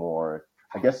it's more.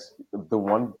 I guess the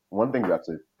one thing we have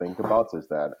to think about is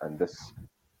that, and this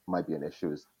might be an issue,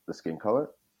 is the skin color.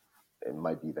 It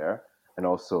might be there, and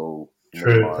also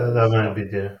True, that might be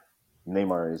there.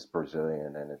 Neymar is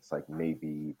Brazilian, and it's like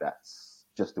maybe that's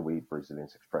just the way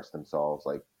Brazilians express themselves.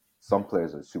 Like some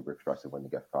players are super expressive when they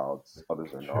get fouled,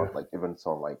 others are True. not. Like even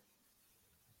someone like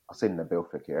I'll say Nabil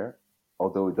Fekir,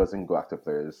 although it doesn't go after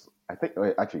players, I think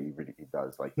actually it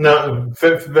does. Like No,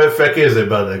 Feke is a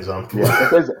bad example. yeah,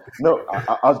 because no,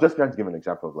 I was just trying to give an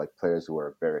example of like players who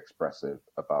are very expressive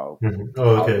about Mhm.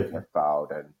 Oh, how they okay. get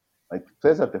fouled and like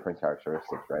players have different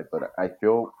characteristics, right? But I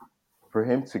feel for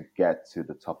him to get to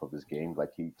the top of his game,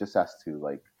 like he just has to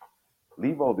like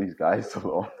leave all these guys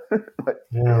alone. Like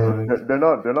Yeah, like, they're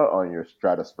not on your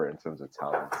stratosphere in terms of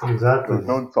talent. So exactly.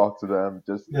 don't talk to them.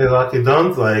 Just Yeah, like you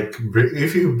don't like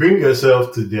if you bring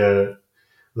yourself to their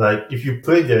like if you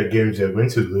play their games, you're going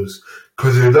to lose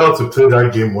because they're allowed to play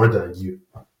that game more than you.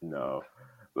 no.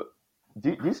 But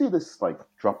do you see this like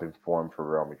drop in form for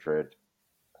Real Madrid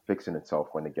fixing itself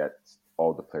when they get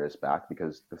all the players back?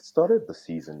 Because they started the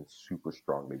season super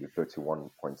strong, maybe 31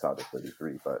 points out of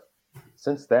 33, but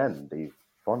since then they've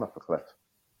fallen off a cliff.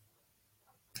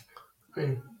 I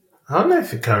mean, I don't know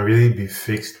if it can really be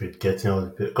fixed with getting all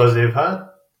the because they've had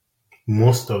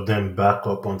most of them back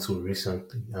up until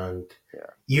recently, and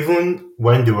Yeah. even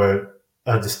when they were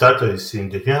at the start of the season,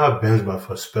 they didn't have Benzema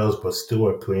for spells, but still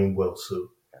were playing well.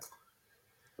 So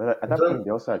But at I that don't. point,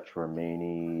 they also had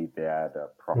Tremaine. They had a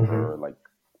Mm-hmm, proper like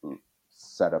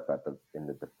setup at the in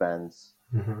the defense,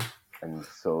 mm-hmm.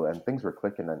 and things were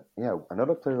clicking. And yeah,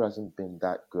 another player who hasn't been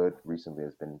that good recently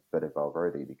has been Fede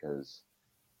Valverde because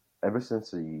ever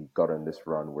since he got on this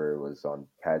run where it was on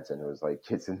pads and it was like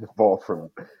hitting the ball from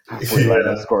halfway line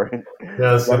and Yeah, scoring, yeah. he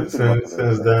hasn't seen much of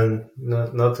Since anything. then,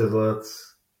 not a lot.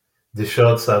 The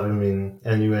shots haven't been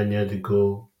anywhere near the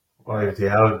goal, or Yeah, if they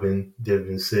have been, they've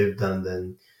been saved. And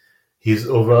then his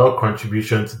overall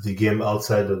contribution to the game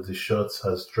outside of the shots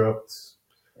has dropped.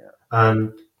 yeah,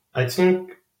 And I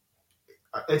think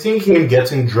I think him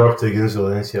getting dropped against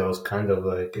Valencia was kind of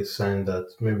like a sign that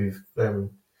maybe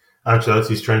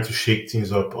Ancelotti is trying to shake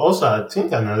things up. Also, I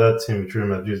think another thing with Real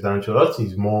Madrid is that Ancelotti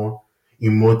is more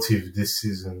emotive this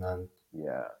season, and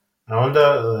yeah. I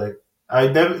wonder, like, I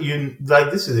never, you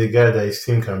like, this is a guy that his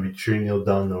team can be 3-0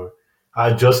 down, or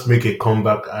I just make a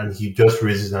comeback and he just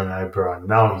raises an eyebrow. And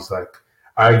now he's like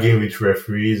arguing with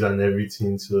referees and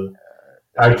everything, so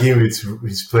It makes arguing with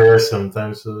his players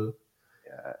sometimes. So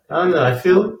yeah. I don't And know. I like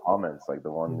some of the feel, comments, like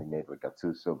the one he made with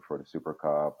Gattuso before the Super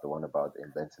Cup, the one about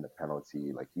inventing a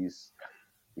penalty, like you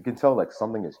can tell like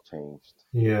something has changed.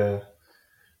 yeah.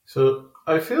 So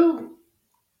I feel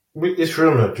it's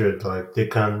Real Madrid. Like they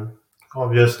can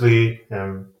obviously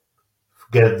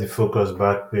get the focus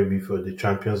back maybe for the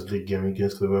Champions League game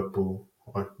against Liverpool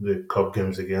or the cup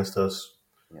games against us.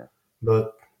 Yeah,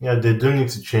 But yeah, they do need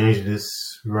to change this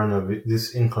run of it,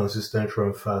 this inconsistent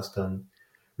run fast, and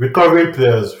recovering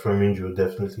players from injury will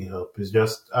definitely help. It's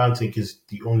just I don't think it's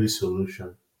the only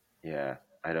solution. yeah.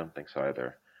 I don't think so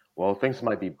either. Well, things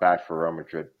might be bad for Real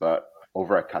Madrid, but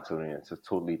over at Catalonia, it's a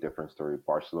totally different story.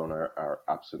 Barcelona are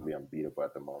absolutely unbeatable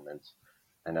at the moment.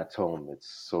 And at home,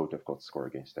 it's so difficult to score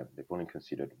against them. They've only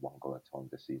conceded one goal at home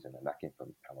this season, and that came from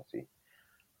a penalty.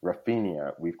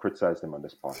 Rafinha, we've criticized him on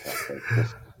this podcast,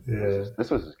 but Yeah. this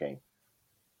was his game.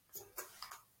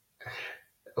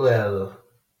 Well,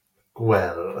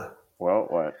 well, Well,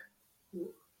 what?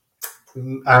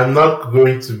 I'm not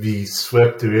going to be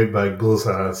swept away by goals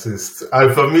and assists.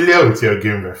 I'm familiar with your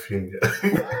game, Rafinha.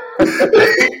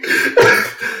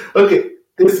 Okay,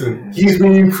 listen, he's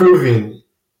been improving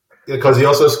because he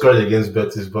also scored against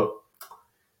Betis, but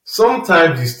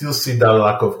sometimes you still see that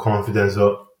lack of confidence.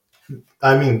 Or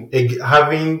I mean,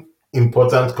 having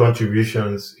important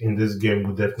contributions in this game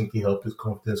would definitely help his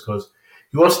confidence because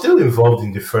he was still involved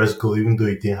in the first goal, even though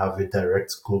he didn't have a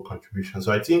direct goal contribution.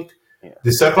 So I think Yeah,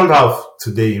 the second half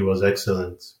today he was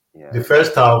excellent. The yeah.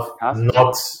 first half, Pass to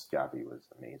not. Gavi was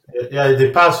amazing. Yeah,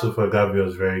 the pass for Gabi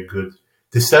was very good.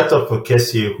 The setup for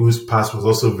Kessie, whose pass was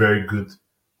also very good,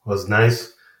 was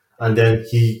nice. And then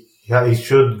he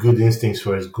showed good instincts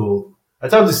for his goal. I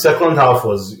thought the second half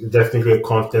was definitely a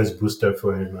confidence booster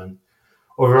for him. And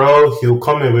overall, he'll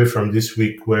come away from this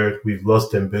week where we've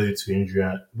lost Dembele to injury,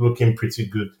 looking pretty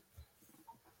good.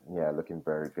 Yeah, looking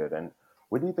very good. And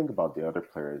what do you think about the other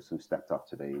players who stepped up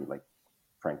today? Like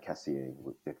Frank Kessié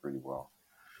did really well.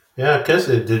 Yeah,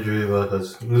 Kessie did really well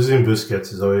because losing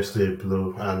Busquets is obviously a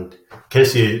blow, and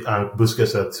Kessie and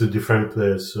Busquets are two different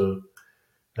players, so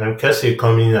Kessie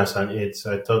coming in as an eight,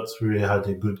 I thought really had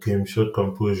a good game, showed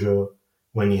composure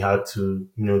when he had to,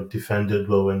 defended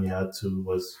well when he had to.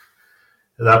 Was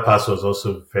that pass was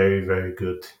also very, very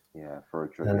good. Yeah, for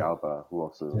Jordi And Alba, who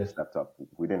also yeah, stepped up.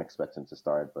 We didn't expect him to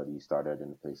start, but he started in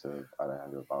the place of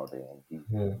Alejandro Balde, and he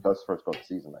yeah, does first goal of the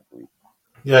season, I believe.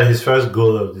 yeah, his first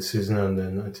goal of the season, and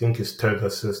then I think his third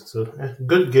assist. So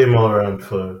good game all around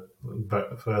for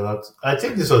a lot. I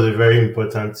think this was a very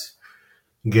important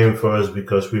game for us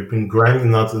because we've been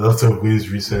grinding out a lot of wins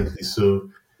recently. So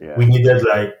Yeah. we needed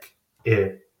like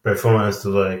a performance to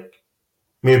like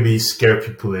maybe scare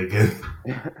people again.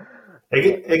 Yeah.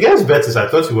 Against Betis, I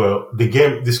thought we were the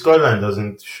scoreline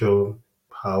doesn't show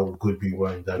how good we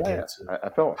were in that Yeah, game yeah. too. I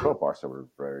felt Barca were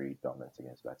very dominant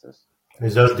against Betis.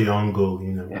 It's just the own goal,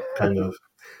 Yeah. kind of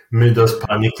made us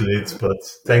panic late, but Yeah.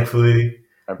 thankfully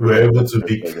And we were proved able the to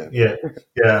be decision.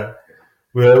 yeah,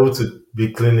 we were able to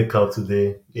be clinical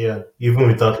today. Yeah, even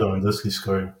without Lewandowski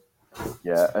scoring.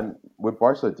 Yeah, and with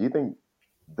Barca, do you think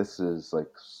this is like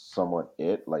somewhat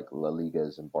it? Like La Liga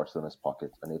is in Barcelona's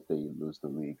pocket, and if they lose the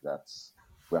league, that's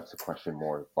we have to question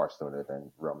more Barcelona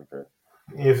than Real Madrid.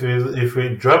 If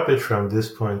we drop it from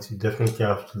this point, you definitely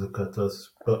have to look at us.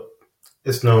 But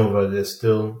it's not over. There's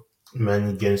still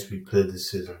many games we played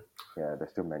this season. Yeah,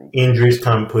 there's still many games. Injuries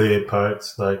can play a part.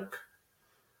 Like,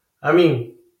 I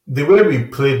mean, the way we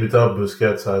played without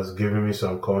Busquets has given me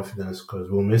some confidence because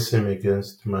we'll miss him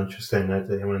against Manchester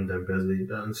United, him and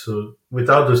Dembele. And so,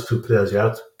 without those two players, you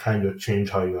have to kind of change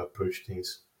how you approach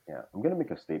things. Yeah, I'm gonna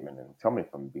make a statement and tell me if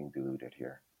I'm being deluded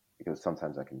here, because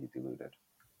sometimes I can be deluded.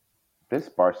 This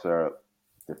Barca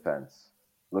defense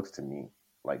looks to me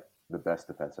like the best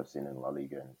defense I've seen in La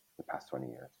Liga in the past 20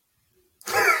 years.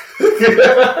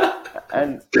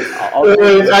 And I'll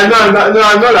tell you, I know, no,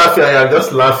 I'm not laughing. I'm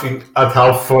just laughing at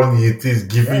how funny it is, yeah,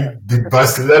 given the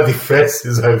Barcelona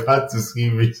defenses I've had to see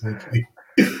recently.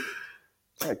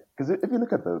 yeah. Because if you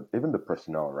look at the even the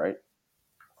personnel, right?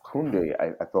 Kunde,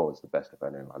 I thought was the best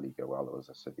defender in La Liga while it was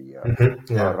at Sevilla.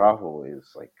 Yeah, Araujo is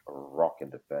like a rock in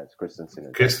defense. Christensen is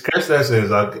like, Christensen is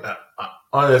like,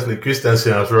 honestly,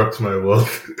 Christensen has rocked my world.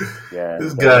 yeah,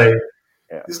 this and then guy,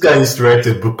 yeah, this guy needs to write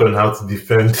a book on how to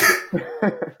defend.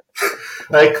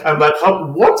 Like, I'm like,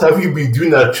 what have you been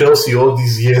doing at Chelsea all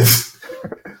these years?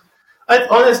 And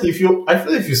honestly, I feel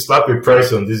if you slap a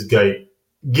price on this guy,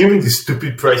 given the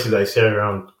stupid prices I see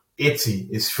around, 80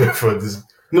 is fair for this.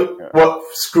 No, yeah, what?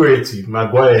 Screw 80.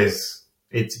 Maguire is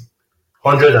 80.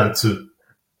 102.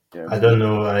 yeah. I don't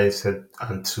know why I said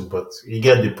and two, but you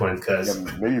get the point, Yeah,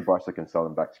 guys. maybe Barca can sell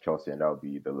him back to Chelsea, and that would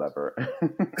be the lever.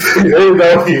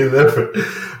 That way is different.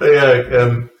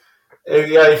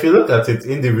 Yeah, if you look at it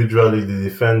individually, the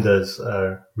defenders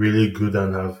are really good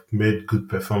and have made good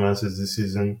performances this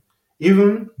season.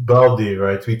 Even Balde,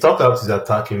 right? We talked about his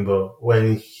attacking, but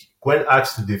when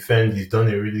asked to defend, he's done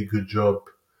a really good job.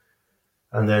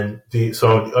 And then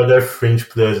some of the other fringe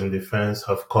players in defense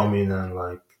have come in and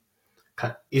like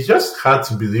it's just hard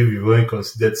to believe we've only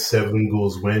considered 7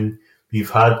 goals when we've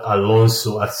had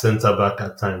Alonso at centre back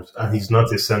at times, and he's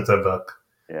not a centre back.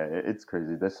 Yeah, it's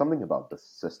crazy. There's something about the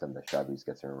system that Xavi's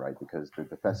getting right because the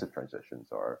defensive transitions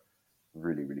are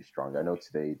really, really strong. I know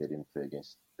today they didn't play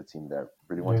against the team that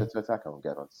really Yeah, wanted to attack and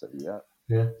get on Sevilla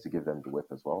yeah, to give them the whip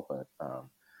as well. But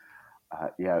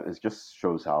yeah, it just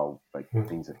shows how like yeah,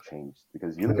 things have changed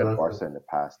because you look at exactly. Barca in the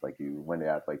past, like you when they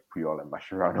had like Puyol and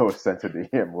Mascherano as center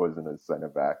DM wasn't a center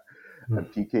back, Mm. and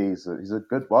PK he's a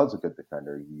good was a good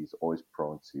defender. He's always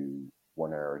prone to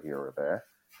one error here or there,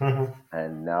 Mhm.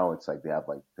 and now it's like they have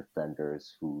like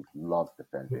defenders who love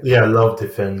defending. Yeah, I love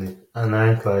defending, and I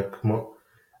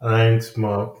ain't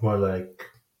more like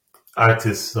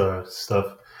artists or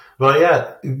stuff. But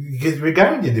yeah,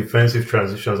 regarding the defensive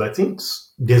transitions, I think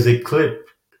there's a clip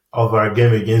of our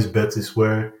game against Betis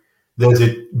where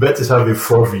Betis have a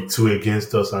 4v2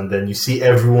 against us, and then you see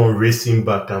everyone racing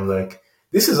back. I'm like,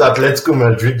 this is Atletico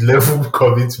Madrid level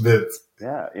commitment.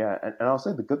 Yeah, yeah, and I'll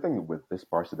say the good thing with this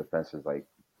Barca defense is like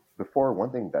before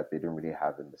one thing that they didn't really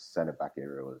have in the center back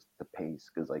area was the pace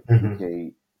because like Hmm.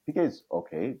 PK is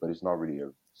okay, but he's not really a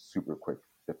super quick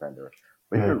defender.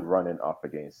 But if you're Yeah. running up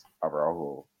against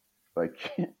Araujo, like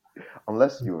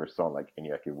unless you were someone like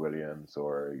Iñaki Williams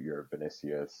or you're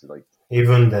Vinicius, like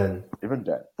Even then, even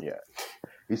then, yeah,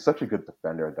 he's such a good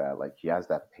defender that like he has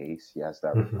that pace, he has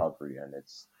that mhm. recovery, and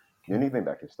it's the only thing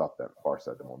that can stop that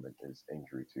Barca at the moment is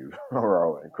injury to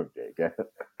Araujo and Kunde again.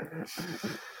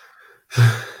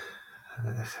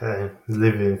 I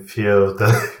live in fear of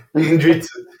the injury.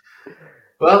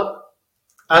 Well,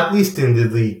 at least in the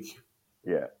league,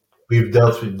 Yeah, we've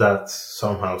dealt with that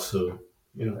somehow. So,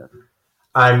 you know, yeah.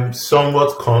 I'm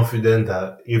somewhat confident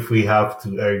that if we have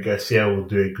to, Eric Garcia will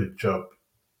do a good job.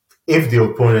 If the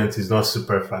opponent is not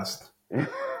super fast.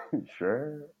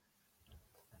 Sure,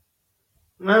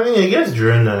 I mean, against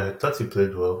Girona, I thought he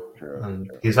played well. sure, And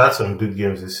sure. he's had some good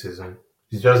games this season.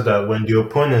 It's just that when the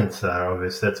opponents are of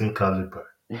a certain caliber,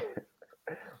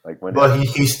 Like when they have but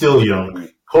he's still young. P-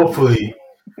 Hopefully,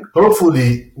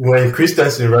 hopefully, when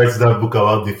Christensen writes that book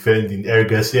about defending, Eric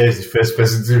Garcia is the first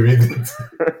person to read it.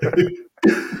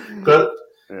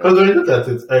 Yeah, Because when you look at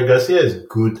it, Garcia is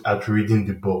good at reading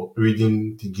the ball,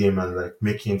 reading the game, and like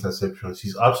making interceptions.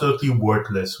 He's absolutely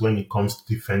worthless when it comes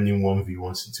to defending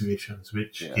 1v1 situations,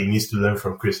 which yeah, he needs to learn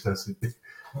from Christensen.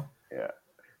 yeah,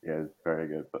 yeah. It's very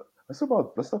good. But let's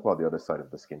talk about the other side of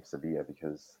this game, Sevilla,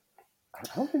 because I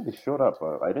don't think they showed up.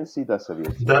 I didn't see that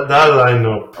Sevilla team That today.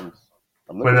 lineup,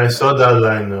 I'm when looking I for saw that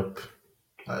lineup,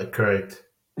 I cried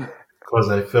because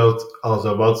I felt I was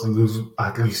about to lose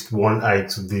at least one eye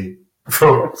today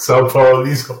from Sao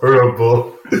Paulo's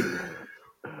horrible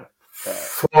yeah,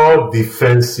 five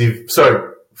defensive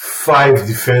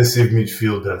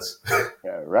midfielders.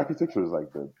 yeah. Rakitic was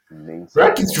like the main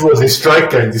center Rakitic for was a them.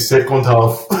 striker in the second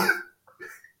half.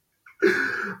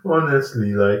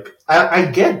 Honestly, like I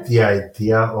get the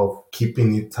idea of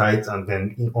keeping it tight and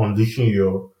then unleashing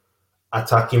your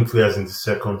attacking players in the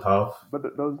second half.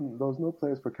 But those no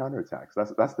players for counterattacks.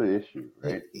 That's the issue,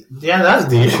 right? Yeah, that's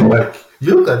the issue. Like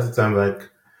you look at it and like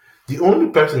the only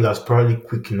person that's probably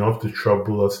quick enough to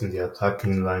trouble us in the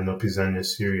attacking lineup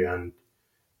is Syria, and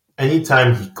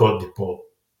anytime he got the ball,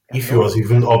 Yeah, if he no, was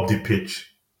even up the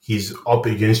pitch, he's up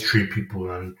against three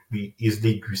people and we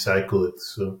easily recycle it.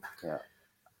 So yeah.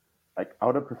 Like I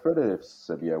would have preferred it if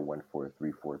Sevilla went for a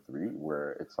 3-4-3,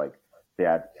 where it's like they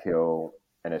had Hill,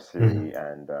 mhm, Enesiri,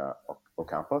 and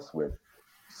Ocampos with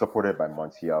supported by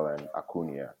Montiel and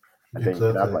Acuna, and then you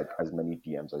can have exactly. like as many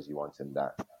DMs as you want in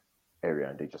that area,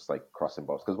 and they just like crossing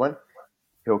balls. Because when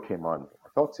Hill came on, I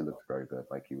felt he looked very good.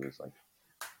 Like he was like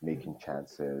making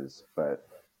chances, but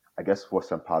I guess what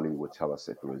Sampali would tell us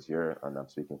if it was here, and I'm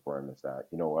speaking for him, is that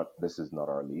you know what, this is not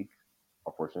our league,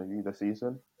 unfortunately, this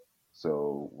season.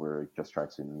 So we're just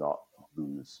trying to not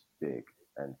lose big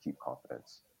and keep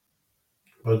confidence.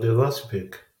 But they lost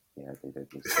big. Yeah, they did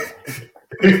lose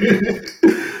big.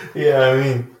 Yeah, I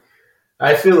mean,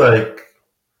 I feel like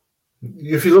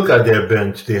if you look at their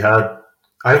bench, they had.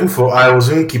 I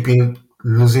was even keeping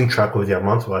losing track of the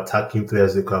amount of attacking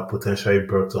players they could have potentially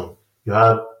brought on. You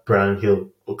had Brian Hill,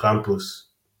 Ocampos,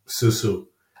 Susu.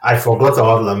 I forgot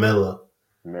about Lamela,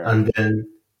 Mary. and then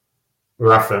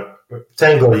Rafa.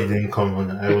 Thank God he didn't come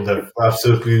on. I would have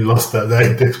absolutely lost that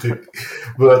identity.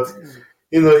 But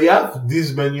you have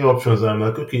these many options. And I'm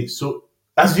like, okay, so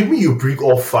assuming you bring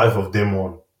all five of them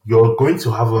on, you're going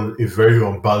to have a very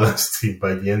unbalanced team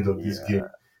by the end of this Yeah. game.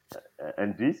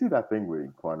 And do you see that thing with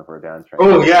Juan Verdan trying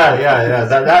to Oh get yeah, yeah, yeah.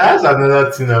 penalties? That's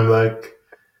another thing. I'm like,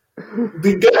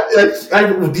 the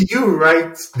guy. Did you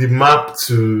write the map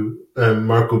to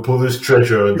Marco Polo's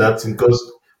treasure or that thing? Because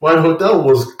when Hotel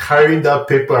was carrying that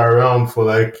paper around for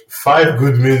like 5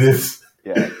 good minutes.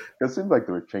 Yeah. It seemed like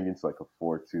they were changing to like a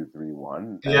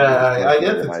 4-2-3-1, Yeah, and they just failed I to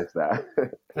get it. realize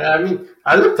that. Yeah, I mean,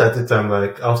 I looked at it. I'm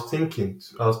like, I was thinking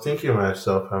to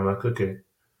myself. I'm like, okay,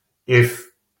 if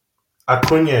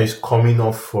Acuna is coming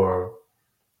off for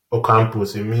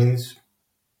Ocampos, it means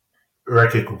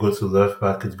Reke could go to left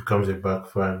back. It becomes a back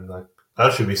five. Like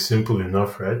that should be simple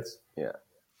enough, right? Yeah.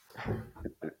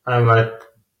 I'm like,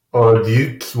 or do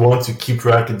you want to keep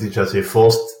Rakitic as a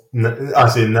false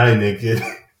as a nine again?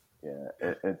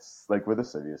 Yeah, it's like with the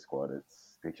Sevilla squad,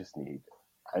 it's they just need.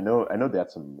 I know they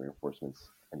had some reinforcements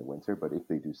in the winter, but if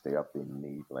they do stay up, they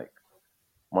need like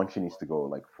Munchi needs to go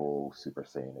like full Super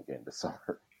Saiyan again this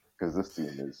summer because this team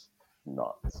is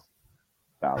not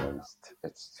balanced.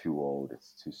 It's too old.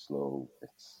 It's too slow.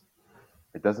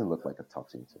 It doesn't look like a top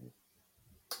team to me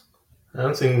I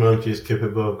don't think Monkey is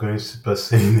capable of going Super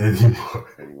Saiyan anymore.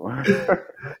 anymore.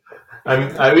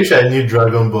 I wish I knew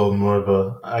Dragon Ball more,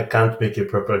 but I can't make a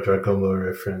proper Dragon Ball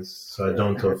reference, so I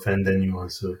don't Yeah, offend anyone.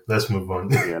 So let's move on.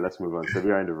 yeah. Let's move on. So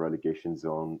we are in the relegation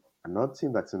zone. Another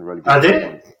team that's in the Are relegation they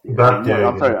zone. Yeah, back no, there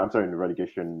I'm sorry. again? I'm sorry. In the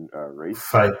relegation race.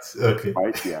 Fight. Okay.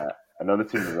 Fight, yeah. Another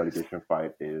team in the relegation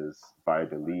fight is by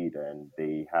the lead, and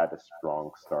they had a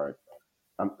strong start.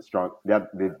 Strong. They've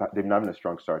been having a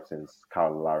strong start since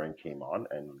Kyle Laring came on,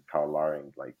 and Kyle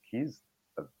Laring, like he's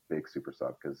a big super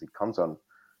sub because he comes on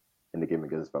in the game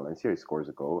against Valencia, he scores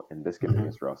a goal. In this game Mhm.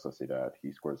 against Real Sociedad,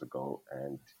 he scores a goal,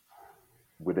 and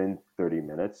within 30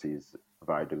 minutes, he's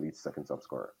Valladolid's second top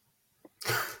scorer.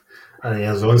 And he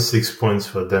has won 6 points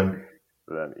for them.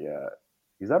 So then, yeah,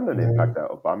 he's having an impact Mm, that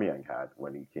Aubameyang had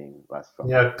when he came last summer,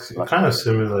 yeah, last kind of winter.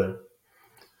 similar.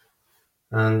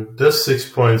 And those 6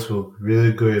 points will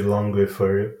really go a long way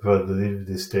for the league if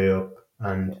they stay up.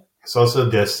 And Yeah. it's also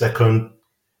their second.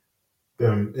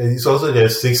 It's also their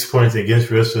 6 points against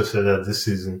Real Sociedad this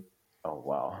season. Oh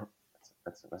wow,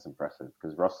 that's impressive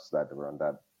because Russell said they were on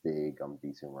that big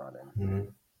unbeaten run, and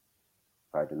Mhm.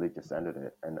 Valladolid just ended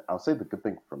it. And I'll say the good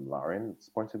thing from Laren's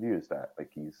point of view is that like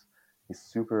he's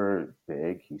super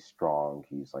big. He's strong.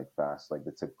 He's like fast, like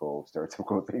the typical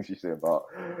stereotypical things you say about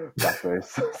black players.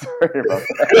 Sorry about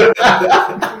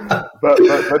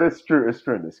that, but it's true. It's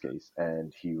true in this case,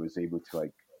 and he was able to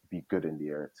like be good in the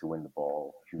air to win the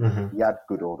ball. Mhm. He had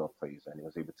good hold up plays, and he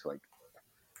was able to like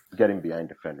getting behind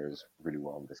defenders really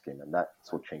well in this game, and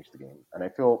that's what changed the game. And I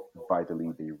feel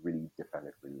vitally they really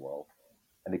defended really well,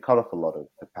 and they cut off a lot of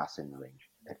the passing range.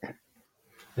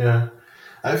 Yeah.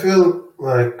 I feel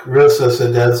like Real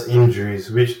Sociedad's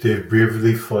injuries, which they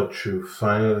bravely fought through,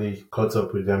 finally caught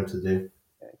up with them today.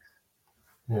 Thanks.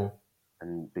 Yeah.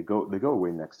 And they go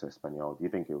away next to Espanyol. Do you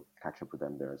think he'll catch up with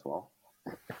them there as well?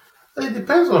 It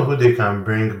depends on who they can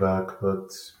bring back, but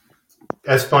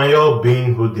Espanyol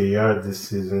being who they are this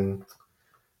season,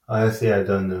 honestly, I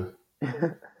don't know.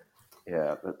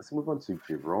 Yeah, let's move on to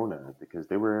Girona because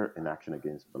they were in action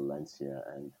against Valencia.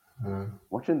 And Uh,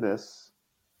 watching this,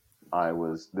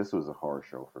 this was a horror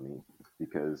show for me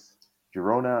because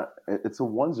Girona, it's a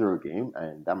 1-0 game,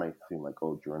 and that might seem like,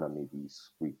 oh, Girona maybe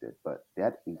squeaked it, but they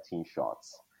had 18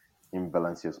 shots in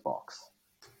Valencia's box.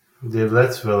 they've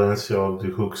let Valencia off the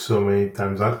hook so many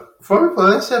times. And from a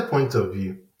Valencia point of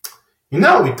view, you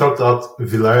know how we talked about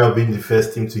Villarreal being the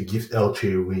first team to give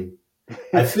Elche a win.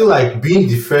 I feel like being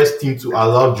the first team to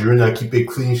allow Girona keep a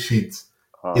clean sheet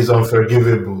Oh is man,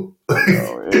 unforgivable.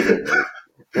 no, it is.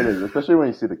 It is, especially when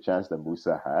you see the chance that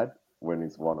Musa had when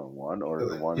it's 1-on-1 or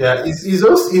the one Yeah, that, it's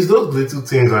those little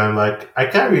things. I'm like, I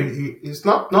can't really. It's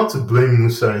not to blame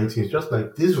Musa or anything. It's just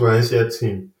like this Valencia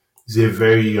team is a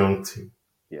very young team.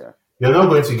 yeah, You're not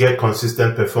going to get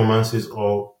consistent performances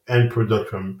or end product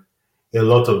from a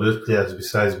lot of those players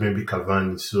besides maybe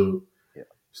Cavani. So yeah,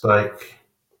 it's like,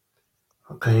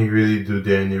 how can you really do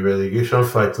there in a relegation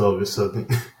fight all of a sudden?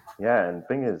 yeah. And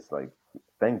thing is, like,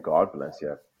 thank God Valencia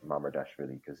have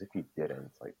Mamardashvili because if he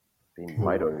didn't, like, they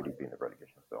might already be in the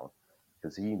relegation zone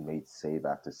because he made save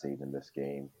after save in this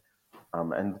game.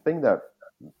 And the thing that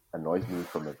annoys me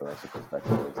from a Valencia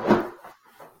perspective is that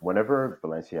whenever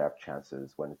Valencia have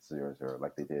chances when it's 0-0,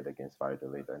 like they did against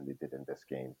Valladolid and they did in this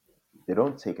game, they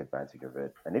don't take advantage of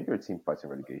it. And if you're a team fighting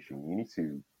relegation, you need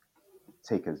to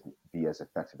take as be as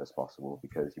effective as possible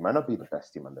because you might not be the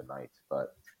best team on the night,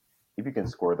 but if you can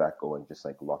score that goal and just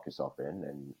like lock yourself in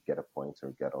and get a point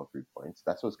or get all 3 points,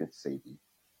 that's what's going to save you.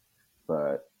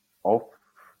 But all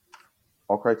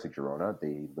all credit to Girona,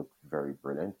 they look very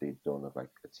brilliant. They don't look like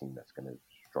a team that's going to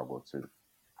struggle to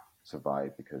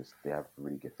survive because they have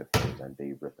really good defenders and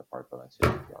they ripped apart Valencia. To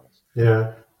be honest,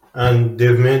 Yeah, and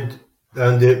they've made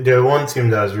and they're one team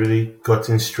that's really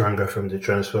gotten stronger from the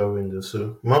transfer window.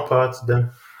 So more power to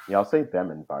them. yeah, I'll say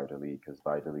them and Valladolid because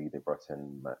Valladolid they brought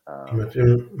in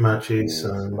Matches Martins,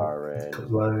 and Laren,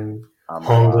 Kovalainen,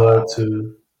 Hongla Amrabat.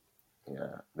 too.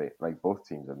 Yeah, they like both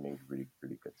teams have made really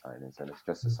really good signings, and it's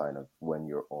just a sign of when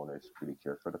your owners really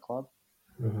care for the club,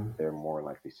 Mhm. they're more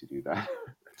likely to do that.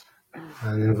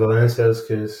 And in Valencia's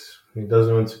case, he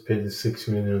doesn't want to pay the 6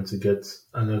 million to get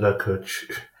another coach.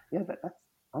 Yeah, that's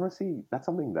honestly that's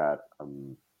something that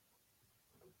I'm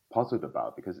puzzled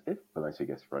about because if Valencia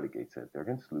gets relegated, they're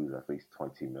going to lose at least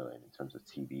 20 million in terms of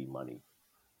TV money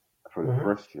for the Mhm.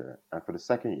 first year, and for the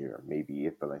second year, maybe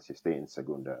if Valencia stay in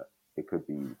Segunda, it could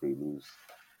be they lose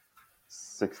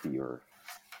 60 or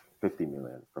 50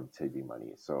 million from TV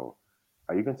money. So,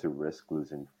 are you going to risk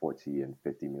losing 40 and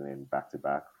 50 million back to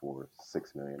back for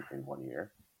 6 million in 1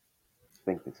 year?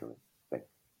 Think, Italy. Think.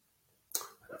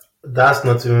 That's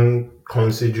not even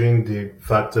considering the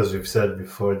factors we've said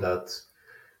before that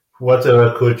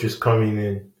whatever coach is coming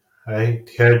in, I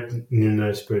heard Nuno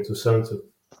Espirito Santo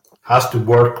has to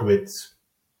work with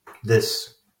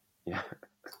this. Yeah.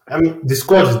 I mean, the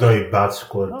squad is not a bad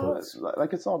squad, but No,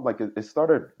 like it's not like it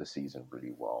started the season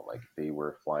really well. Like they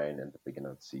were flying in the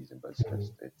beginning of the season, but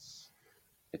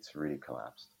it's really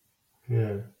collapsed,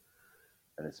 yeah,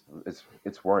 and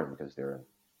it's worrying because they're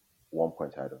 1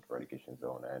 point ahead of the relegation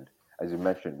zone. And as you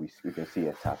mentioned, we can see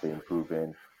Etape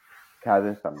improving.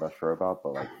 Cadence, I'm not sure about,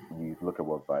 but like you look at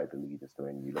what Valladolid is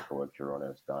doing, you look at what Girona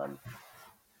has done,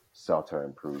 Celta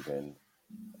improving.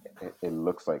 It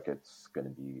looks like it's going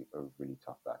to be a really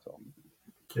tough battle.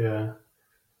 yeah,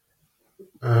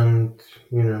 and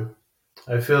you know,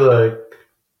 I feel like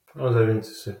what was I going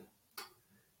to say?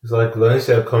 It's like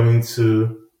Valencia are coming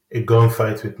to a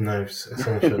gunfight with knives,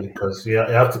 essentially, because you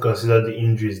have to consider the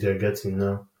injuries they're getting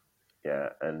now. Yeah,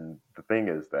 and the thing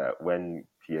is that when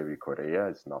Thierry Correa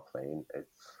is not playing,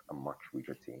 it's a much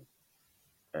weaker team.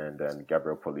 And then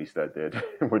Gabriel Paulista did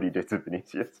what he did to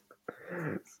Vinicius.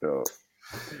 So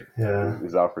Yeah,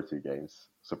 he's out for 2 games.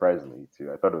 Surprisingly,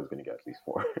 too. I thought it was going to get at least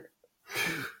 4.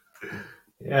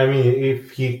 I mean,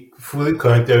 if he fully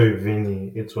connected with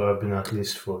Vinny, it would have been at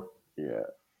least four. Yeah,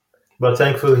 But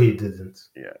thankfully, he didn't.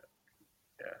 yeah,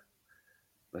 yeah.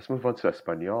 Let's move on to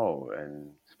Espanol.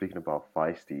 And speaking about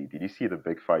feisty, did you see the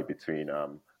big fight between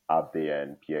Abde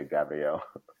and Pierre Gabriel?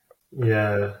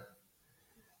 Yeah,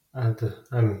 and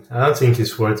I mean, I don't think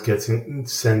it's worth getting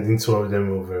sending two of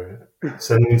them over,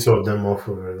 sending two of them off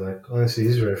over. Like honestly,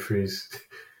 these referees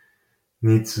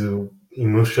need to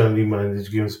emotionally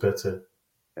manage games better.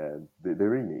 And they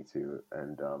really need to.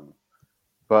 And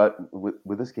but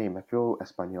with this game, I feel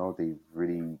Espanyol they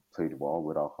really played well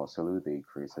without Joselu. They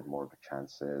created more of the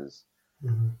chances.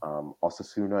 Mhm.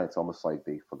 Osasuna, it's almost like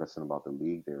they've forgotten about the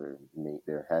league.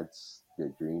 Their heads, their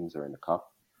dreams are in the cup.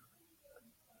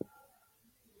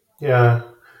 Yeah,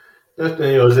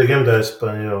 it was a game that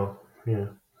Espanyol, yeah,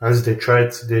 as they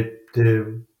tried, they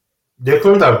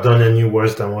couldn't have done any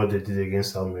worse than what they did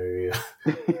against Almeria.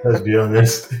 Let's be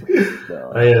honest.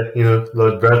 No, Yeah,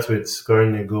 Lord Bradford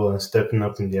scoring a goal and stepping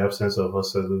up in the absence of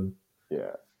Osalu.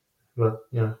 yeah, But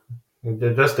yeah,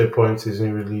 just the point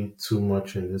isn't really too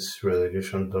much in this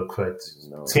relegation dogfight.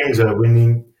 no. Teams are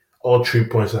winning all 3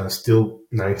 points and still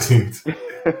 19th.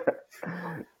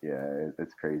 Yeah,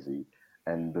 it's crazy.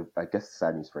 And I guess the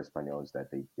sad news for Espanyol is that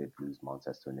they did lose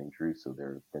Montes to an injury, so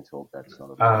they're going to hope that's not a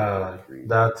long-term Ah, injury.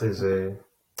 that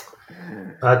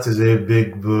is a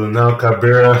big blow. Now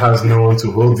Cabrera has no one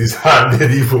to hold his hand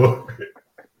anymore.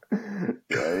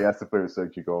 Yeah, he has to play with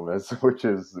Sergio Gomez, which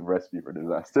is a recipe for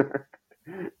disaster.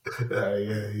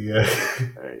 Yeah, yeah.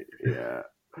 Right, yeah.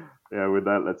 Yeah, with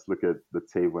that, let's look at the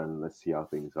table and let's see how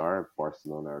things are.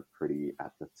 Barcelona are pretty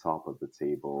at the top of the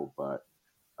table, but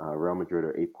Real Madrid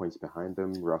are 8 points behind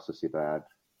them. Real Sociedad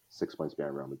 6 points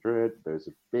behind Real Madrid. There's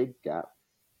a big gap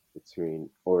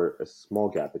or a small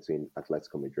gap between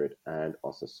Atletico Madrid and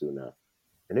Osasuna.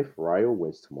 And if Rayo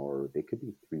wins tomorrow, they could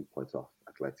be 3 points off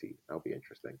Atleti. That'll be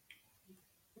interesting.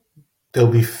 They'll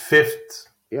be fifth.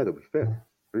 Yeah, they'll be fifth,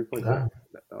 3 points off.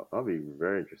 Damn. That'll be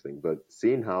very interesting. But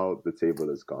seeing how the table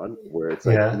has gone, where it's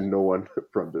like Yeah. no one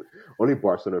from the only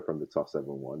Barcelona from the top seven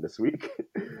won this week,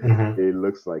 Hmm. it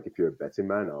looks like if you're a betting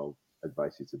man, I'll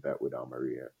advise you to bet with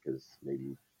Almeria because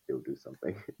maybe they'll do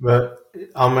something. But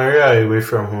Almeria are away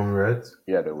from home, right?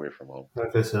 Yeah, they're away from home.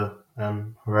 Okay, so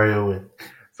Rayo win.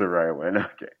 So right win.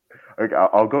 Okay, okay.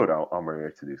 I'll go to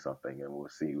Almeria to do something, and we'll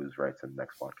see who's right in the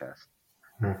next podcast.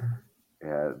 Mhm.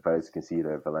 Yeah, but as you can see,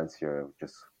 that Valencia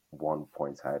just 1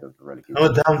 point ahead of the Oh, relegation.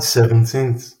 down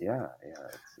 17th. Yeah, yeah,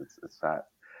 it's fat.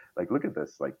 Like, look at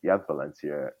this. Like, you have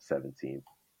Valencia 17th,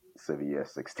 Sevilla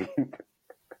 16th.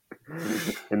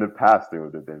 In the past, it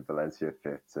would have been Valencia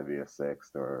 5th, Sevilla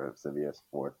 6th, or Sevilla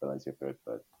 4th, Valencia 5th.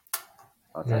 But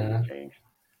our times have Yeah, changed.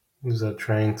 these are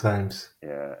trying times.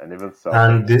 Yeah, and even Celta.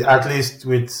 And at least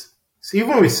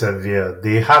even with Sevilla,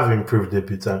 they have improved a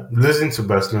bit. Losing to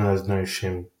Barcelona is no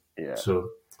shame. Yeah, So,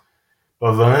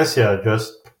 but Valencia are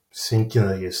just sinking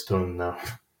like a stone now.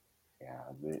 yeah.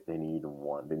 They need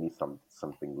one. They need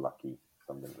something lucky,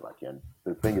 something lucky. And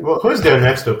the thing is, Well, who's their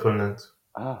next opponent?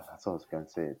 that's what I was gonna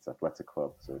say. It's Athletic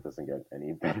Club, so it doesn't get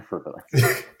any better for Valencia.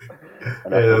 It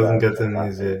And after doesn't that, get any Getafe,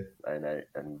 easier.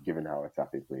 and given how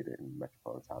Getafe played it in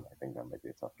Metropolitano, I think that might be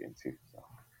a tough game too. So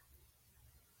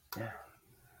yeah,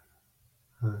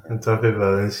 yeah, And talking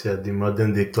Valencia, the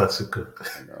modern day Classico.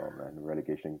 I know, man.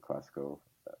 Relegation Clasico.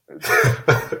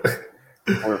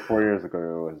 Four years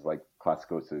ago, it was like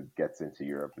Clasico to get into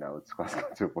Europe. Now it's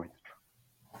Clasico to avoid the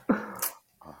draw.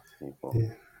 Oh, it's painful.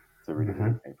 Yeah. It's a really,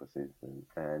 really Hmm. painful season.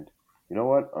 And you know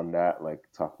what? On that like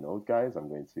tough note, guys, I'm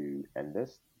going to end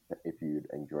this. If you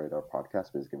enjoyed our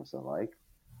podcast, please give us a like,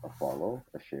 a follow,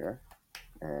 a share.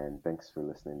 And thanks for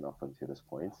listening up until this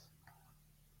point.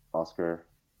 Oscar,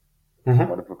 Hmm.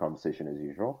 wonderful conversation as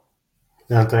usual.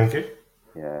 Yeah, thank you.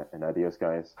 Yeah, and adios,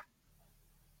 guys.